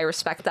date. Like, I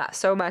respect that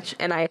so much,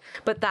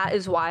 but that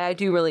is why I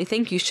do really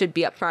think you should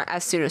be upfront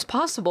as soon as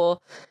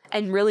possible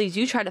and really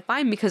do try to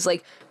find, because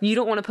like you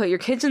don't want to put your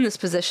kids in this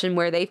position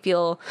where they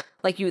feel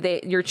like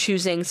you're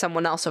choosing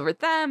someone else over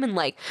them and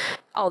like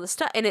all this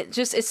stuff. And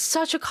it's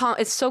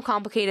so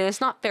complicated.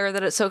 It's not fair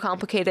that it's so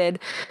complicated.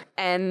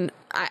 And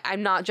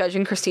I'm not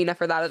judging Christina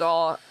for that at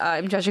all.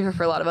 I'm judging her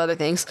for a lot of other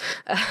things.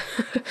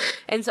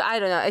 And so I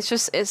don't know. It's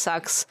just, it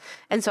sucks.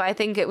 And so I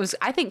think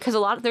because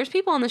there's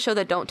people on the show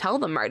that don't tell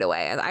them right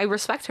away. And I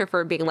respect her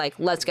for being like,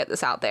 let's get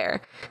this out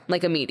there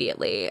like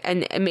immediately.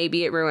 And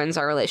maybe it ruins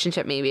our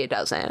relationship. Maybe it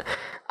doesn't.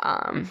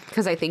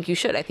 Because I think you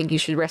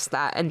should risk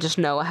that and just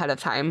know ahead of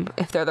time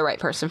if they're the right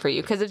person for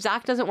you. Because if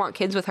Zach doesn't want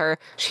kids with her,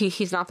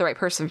 he's not the right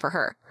person for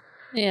her.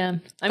 Yeah.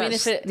 I mean,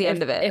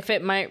 if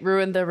it might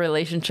ruin the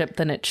relationship,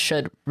 then it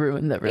should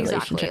ruin the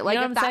relationship. Exactly. Like,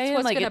 you know if that's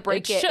what's going to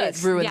break it,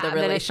 should ruin the relationship.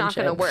 Then it's not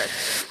going to work.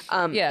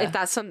 If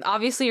that's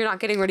obviously you're not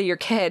getting rid of your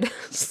kid.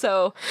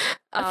 So,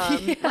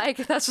 like,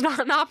 that's not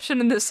an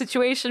option in this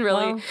situation,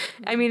 really. Well,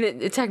 I mean,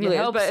 it technically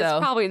is, but it's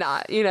probably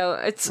not, you know,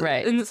 it's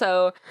right. And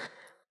so,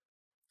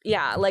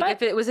 yeah, like,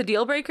 if it was a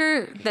deal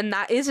breaker, then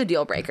that is a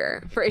deal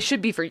breaker. It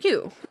should be for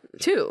you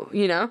too,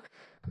 you know?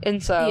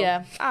 And so,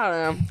 yeah, I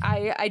don't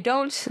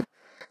know.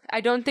 I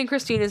don't think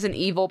Christine is an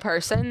evil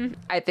person.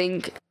 I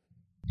think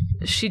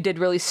she did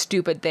really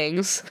stupid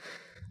things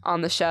on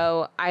the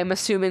show. I'm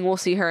assuming we'll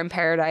see her in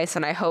Paradise,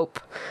 and I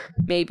hope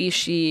maybe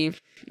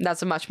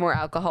that's a much more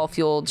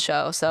alcohol-fueled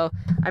show. So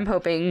I'm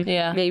hoping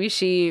maybe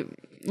she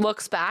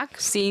looks back,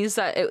 sees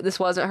that this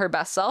wasn't her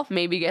best self,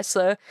 maybe gets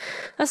a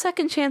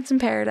second chance in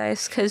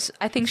Paradise, because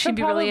I think she'd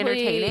be really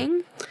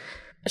entertaining.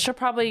 She'll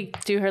probably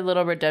do her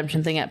little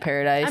redemption thing at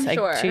Paradise. I'm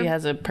sure. She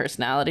has a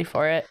personality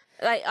for it.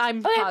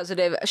 I'm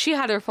positive. She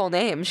had her full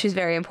name. She's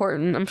very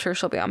important. I'm sure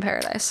she'll be on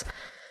Paradise.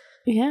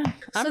 Yeah.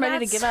 I'm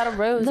ready to give out a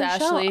rose,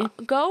 Ashley.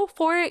 Go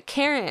for it,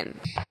 Karen.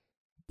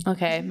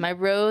 Okay. My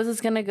rose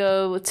is going to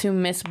go to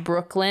Miss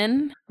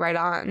Brooklyn. Right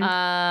on.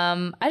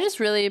 I just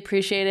really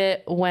appreciate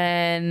it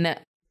when,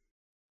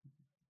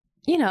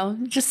 you know,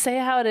 just say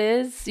how it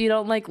is. You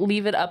don't like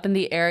leave it up in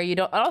the air. You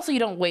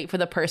don't wait for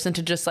the person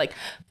to just like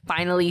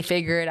finally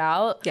figure it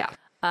out. Yeah.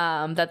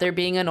 That they're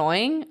being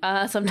annoying.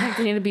 Sometimes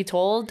they need to be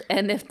told,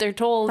 and if they're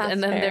told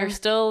and then they're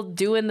still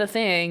doing the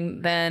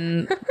thing,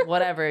 then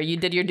whatever, you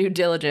did your due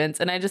diligence.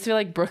 And I just feel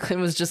like Brooklyn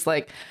was just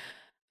like,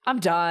 I'm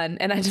done.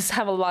 And I just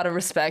have a lot of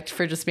respect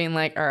for just being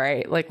like, all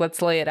right, like,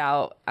 let's lay it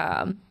out.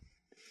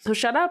 So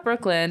shout out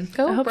Brooklyn.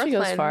 I hope she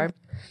goes far.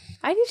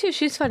 I do too.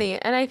 She's funny.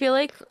 And I feel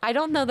like, I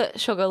don't know that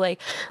she'll go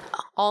like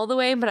all the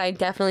way, but I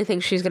definitely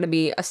think she's going to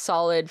be a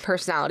solid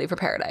personality for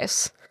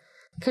Paradise.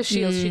 Because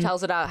she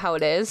tells it out how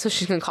it is, so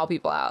she's going to call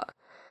people out.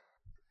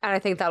 And I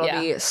think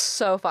that'll be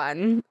so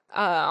fun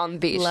on the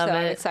beach. Love it.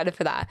 I'm excited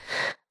for that.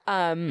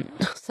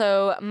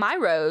 So my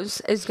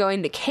rose is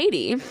going to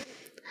Katie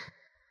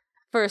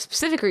for a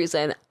specific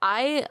reason.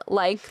 I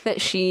like that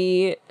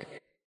she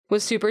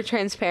was super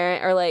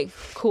transparent or like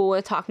cool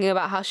with talking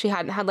about how she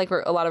hadn't had like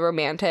a lot of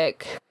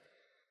romantic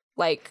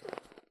like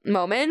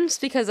moments,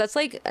 because that's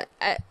like,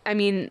 I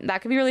mean,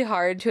 that can be really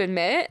hard to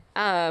admit.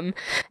 And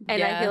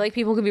I feel like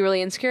people can be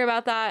really insecure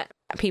about that.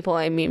 People,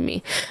 I mean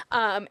me.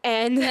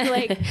 And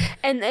like,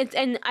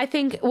 and I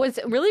think what's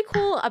really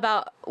cool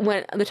about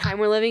when the time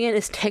we're living in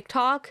is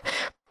TikTok.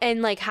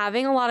 And like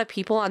having a lot of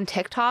people on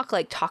TikTok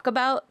like talk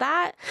about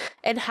that,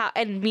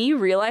 and me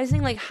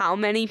realizing like how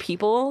many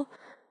people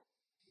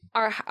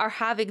are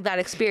having that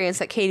experience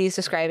that Katie's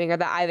describing, or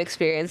that I've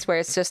experienced, where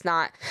it's just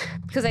not,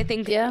 because I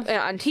think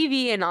on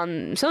TV and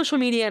on social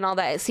media and all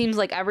that, it seems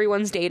like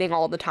everyone's dating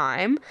all the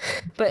time,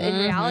 but in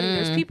reality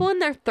there's people in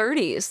their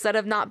 30s that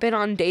have not been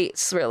on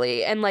dates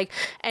really, and like,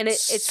 and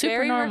it's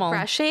very normal.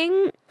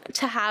 Refreshing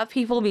to have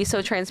people be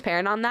so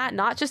transparent on that,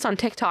 not just on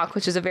TikTok,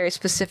 which is a very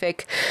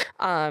specific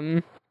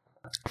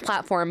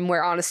platform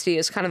where honesty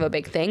is kind of a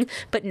big thing,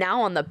 but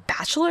now on The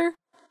Bachelor.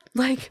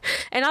 Like,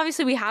 and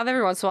obviously we have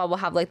every once in a while, we'll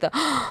have like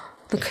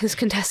this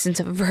contestant's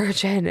a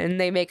virgin,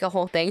 and they make a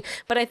whole thing.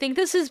 But I think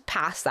this is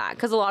past that,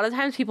 because a lot of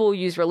times people will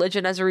use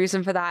religion as a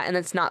reason for that, and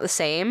it's not the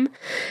same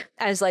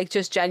as like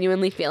just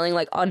genuinely feeling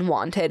like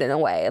unwanted in a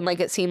way. And like,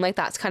 it seemed like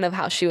that's kind of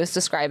how she was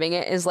describing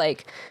it, is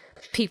like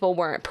people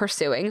weren't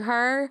pursuing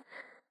her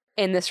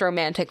in this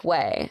romantic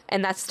way.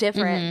 And that's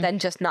different than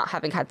just not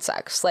having had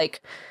sex.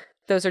 Like,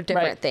 those are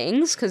different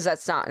things, because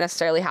that's not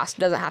necessarily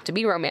doesn't have to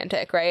be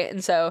romantic, right?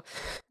 And so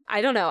I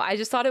don't know. I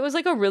just thought it was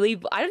like a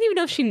really, I don't even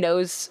know if she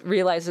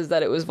realizes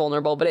that it was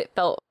vulnerable, but it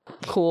felt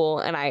cool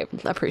and I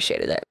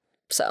appreciated it.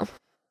 So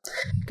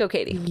go,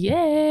 Katie.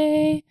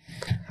 Yay.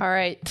 All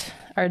right.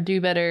 Our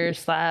do better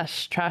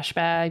 / trash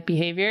bag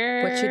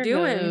behavior. What you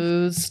doing?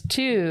 Goes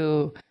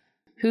to,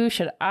 who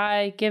should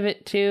I give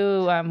it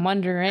to? I'm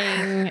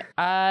wondering.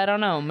 I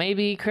don't know.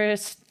 Maybe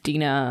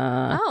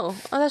Christina. Oh,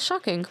 that's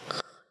shocking.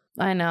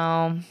 I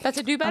know. That's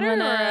a do better?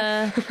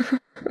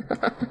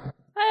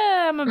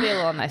 I'm gonna be a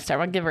little nice to her.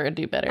 I'm gonna give her a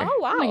do better. Oh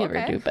wow, I'm gonna give her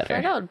a do better.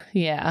 Right on.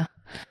 Yeah.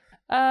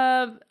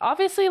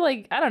 Obviously,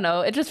 like, I don't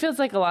know. It just feels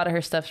like a lot of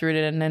her stuff's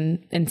rooted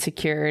in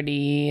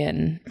insecurity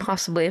and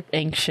possibly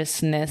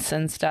anxiousness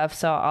and stuff.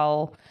 So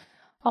I'll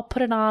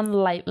put it on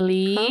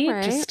lightly,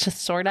 just to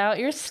sort out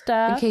your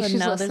stuff. In case she's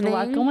know listening. There's a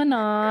lot going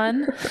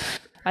on.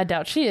 I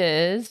doubt she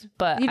is,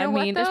 but I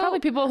mean, there's probably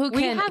people who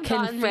can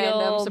feel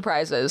random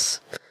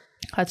surprises.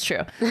 That's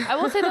true. I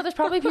will say that there's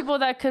probably people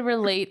that could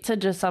relate to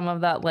just some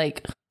of that,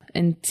 like,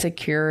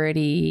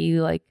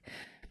 insecurity, like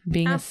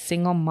being a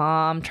single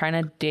mom, trying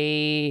to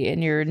date,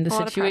 and you're in the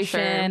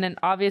situation. And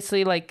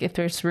obviously, like, if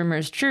there's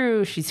rumors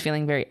true, she's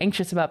feeling very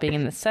anxious about being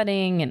in the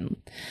setting and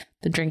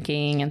the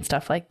drinking and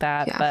stuff like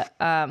that. Yeah. But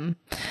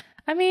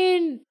I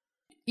mean,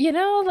 you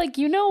know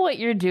what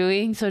you're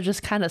doing, so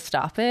just kind of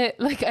stop it.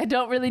 Like, I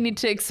don't really need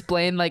to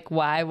explain like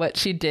why what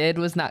she did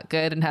was not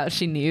good and how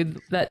she knew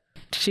that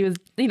she was,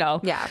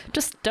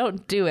 just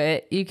don't do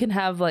it. You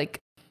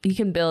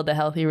can build a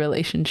healthy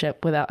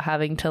relationship without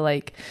having to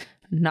like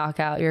knock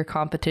out your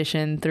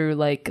competition through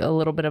like a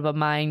little bit of a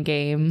mind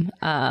game.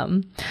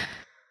 And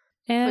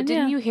but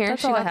didn't you hear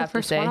she got the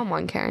first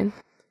one-on-one, Karen?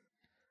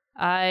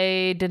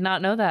 I did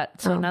not know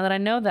that. So now that I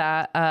know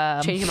that,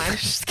 change your mind.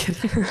 Just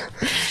kidding.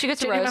 She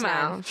gets a rose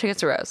now. She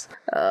gets a rose.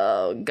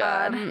 Oh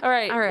God. All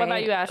right. What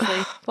about you,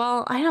 Ashley?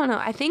 Well, I don't know.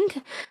 I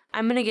think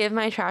I'm gonna give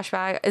my trash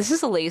bag. This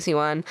is a lazy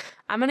one.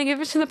 I'm gonna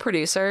give it to the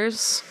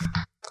producers.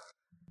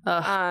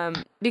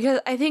 Because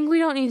I think we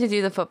don't need to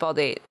do the football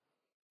date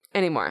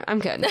anymore. I'm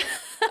good.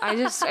 I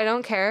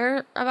don't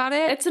care about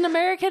it. It's an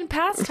American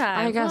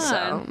pastime. I guess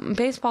so.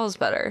 Baseball is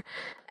better.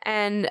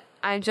 And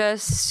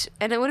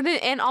it would have been,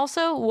 and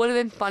also would have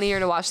been funnier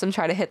to watch them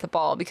try to hit the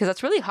ball, because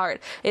that's really hard.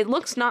 It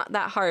looks not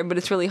that hard, but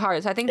it's really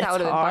hard. So I think that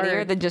would have been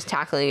funnier than just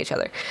tackling each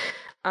other.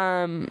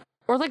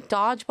 Or like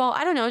dodgeball.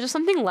 I don't know, just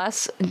something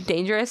less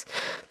dangerous.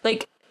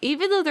 Like,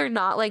 even though they're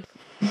not like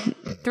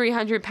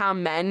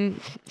 300-pound men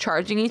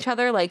charging each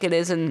other like it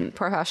is in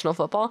professional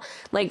football,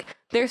 like,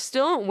 they're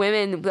still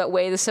women that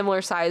weigh the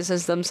similar size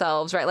as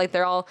themselves, right? Like,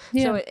 they're all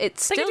so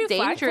it's still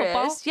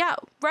dangerous. Yeah,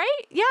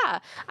 right? Yeah.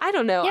 I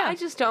don't know. Yeah. I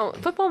just don't.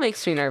 Football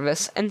makes me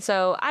nervous, and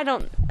so I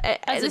don't.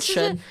 This is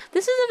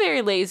a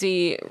very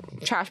lazy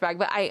trash bag,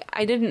 but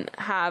I didn't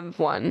have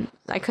one.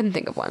 I couldn't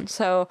think of one,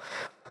 so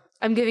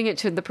I'm giving it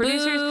to the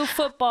producers. Boo,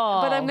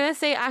 football. But I'm going to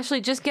say, Ashley,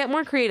 just get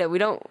more creative.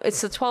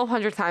 It's the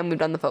 1200th time we've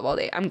done the football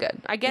date. I'm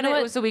good. I get it.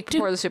 It was the week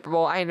before the Super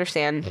Bowl. I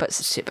understand, but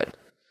it's stupid.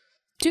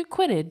 Do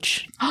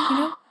Quidditch.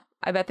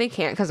 I bet they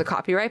can't because of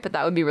copyright, but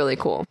that would be really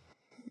cool.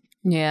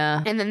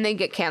 Yeah. And then they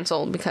get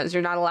canceled because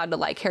you're not allowed to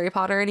like Harry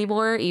Potter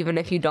anymore, even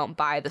if you don't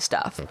buy the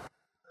stuff.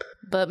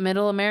 But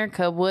Middle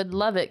America would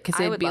love it, because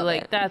they'd be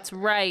like, that's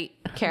right.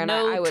 Karen,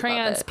 no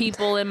trans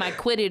people in my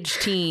Quidditch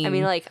team. I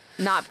mean, like,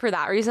 not for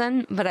that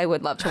reason, but I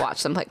would love to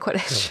watch them play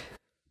Quidditch.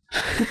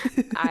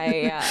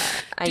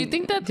 Do you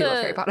think that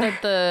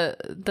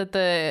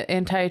the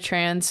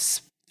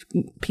anti-trans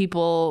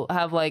people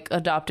have like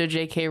adopted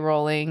J.K.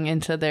 Rowling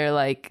into their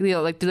like, you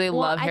know, like, do they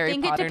love Harry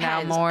Potter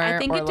now more? I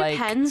think it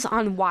depends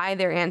on why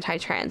they're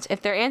anti-trans.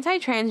 If they're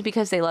anti-trans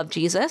because they love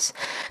Jesus,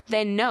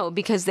 then no,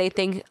 because they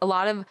think a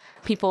lot of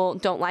people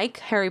don't like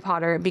Harry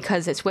Potter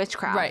because it's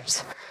witchcraft.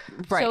 Right.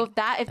 So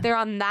if they're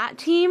on that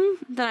team,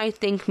 then I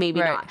think maybe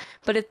not.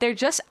 But if they're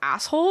just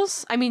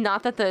assholes, I mean,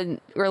 not that the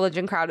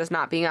religion crowd is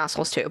not being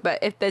assholes too, but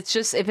if it's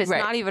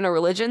not even a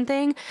religion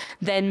thing,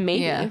 then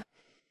maybe.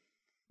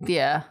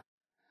 Yeah.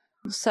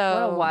 So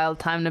what a wild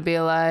time to be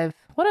alive.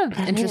 What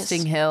an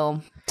interesting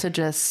hill to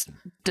just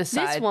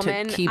decide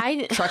to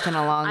keep trucking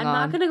along. I'm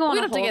not going to go on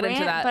a whole get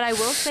into that, but I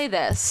will say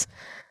this.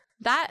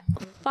 That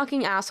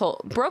fucking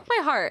asshole broke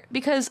my heart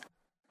because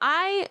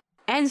I,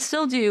 and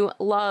still do,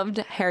 loved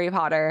Harry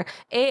Potter.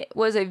 It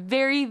was a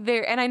very,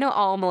 very, and I know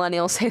all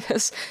millennials say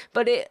this,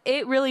 but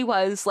it really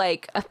was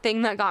like a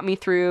thing that got me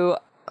through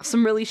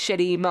some really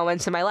shitty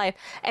moments in my life,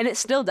 and it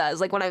still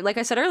does. Like like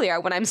I said earlier,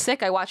 when I'm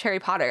sick, I watch Harry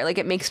Potter. Like,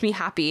 it makes me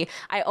happy.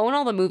 I own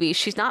all the movies.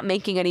 She's not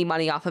making any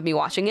money off of me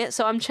watching it,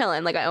 so I'm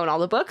chilling. Like, I own all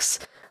the books.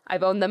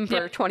 I've owned them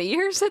for 20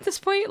 years at this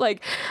point.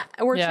 Like,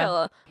 we're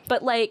chill.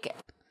 But like,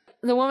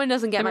 the woman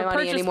doesn't get my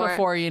money anymore.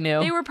 Before you knew.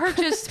 They were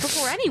purchased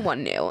before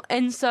anyone knew,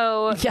 and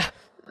so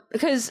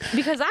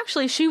because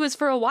actually she was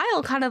for a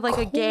while kind of like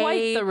a gay.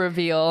 Quite the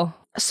reveal.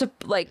 So,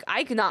 like,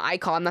 not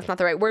icon, that's not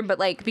the right word, but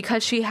like,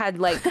 because she had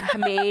like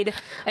made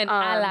an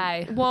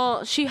ally.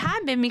 Well, she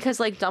had been, because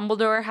like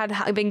Dumbledore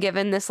had been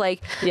given this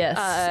like gay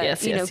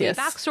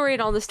backstory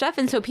and all this stuff,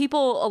 and so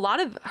a lot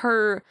of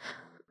her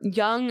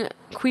young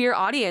queer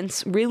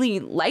audience really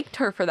liked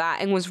her for that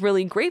and was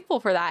really grateful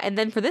for that. And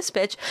then for this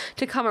bitch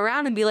to come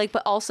around and be like,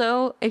 but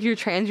also, if you're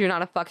trans, you're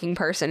not a fucking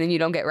person and you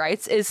don't get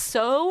rights, is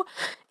so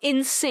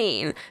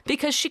insane.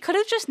 Because she could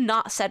have just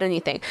not said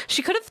anything.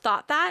 She could have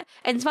thought that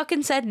and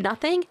fucking said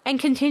nothing and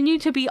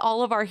continued to be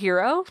all of our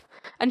hero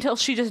until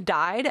she just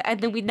died,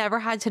 and then we never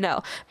had to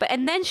know.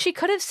 And then she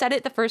could have said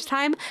it the first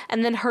time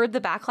and then heard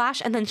the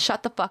backlash and then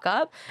shut the fuck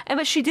up.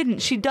 But she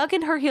didn't. She dug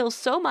in her heels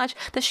so much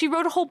that she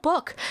wrote a whole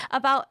book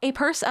about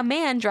a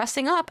man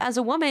dressing up as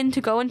a woman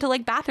to go into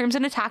like bathrooms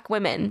and attack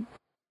women.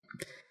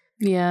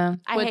 Yeah.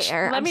 I hate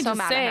her. Let me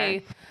just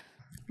say,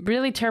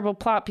 really terrible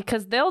plot,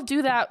 because they'll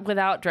do that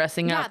without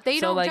dressing up. Yeah, they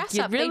don't dress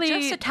up. They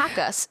just attack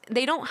us.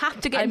 They don't have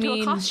to get into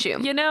a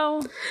costume. You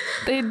know,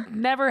 they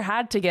never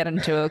had to get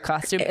into a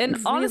costume. And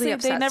honestly,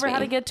 they never had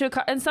to get to a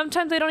costume. And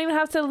sometimes they don't even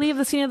have to leave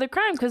the scene of the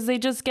crime, because they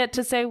just get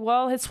to say,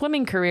 well, his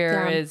swimming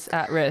career is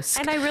at risk.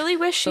 And I really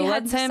wish she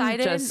had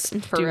decided just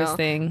do his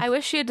thing. I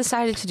wish she had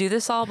decided to do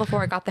this all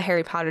before I got the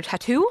Harry Potter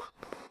tattoo.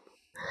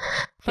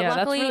 But luckily,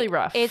 that's really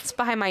rough. It's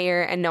behind my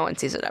ear and no one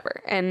sees it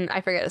ever. And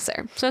I forget it's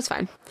there. So it's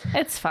fine.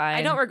 It's fine.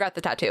 I don't regret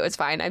the tattoo. It's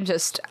fine. I'm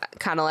just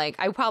kind of like,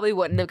 I probably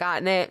wouldn't have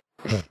gotten it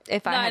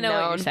if I had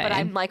known. But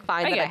I'm like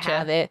fine that I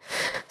have it.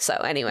 So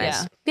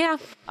anyways. Yeah.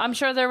 I'm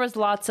sure there was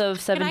lots of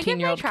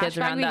 17-year-old kids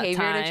around that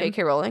time. To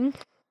J.K. Rowling?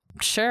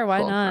 Sure, why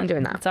not? I'm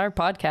doing that. It's our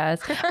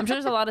podcast. I'm sure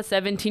there's a lot of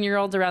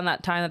 17-year-olds around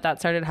that time that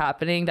started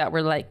happening that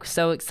were like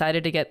so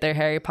excited to get their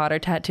Harry Potter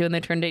tattoo and they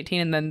turned 18,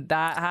 and then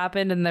that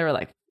happened and they were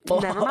like,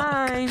 never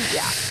mind.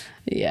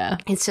 Yeah.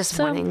 It's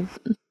disappointing.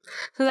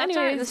 So that's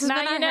anyways, this has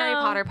been our Harry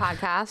Potter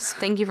podcast.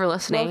 Thank you for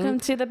listening. Welcome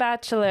to The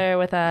Bachelor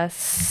with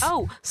us.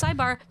 Oh,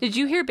 sidebar. Did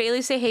you hear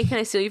Bailey say, hey, can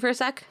I steal you for a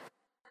sec?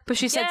 But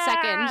she said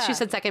second. She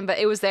said second, but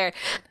it was there.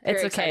 It's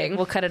okay. Exciting.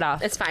 We'll cut it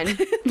off. It's fine.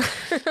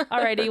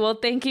 Alrighty. Well,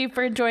 thank you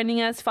for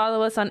joining us.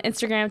 Follow us on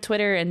Instagram,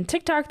 Twitter, and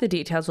TikTok. The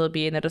details will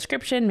be in the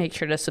description. Make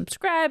sure to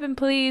subscribe and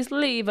please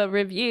leave a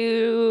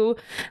review.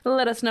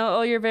 Let us know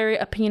all your very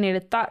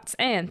opinionated thoughts.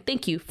 And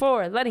thank you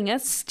for letting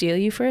us steal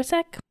you for a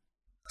sec.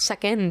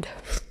 Second.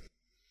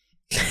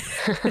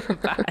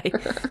 Bye.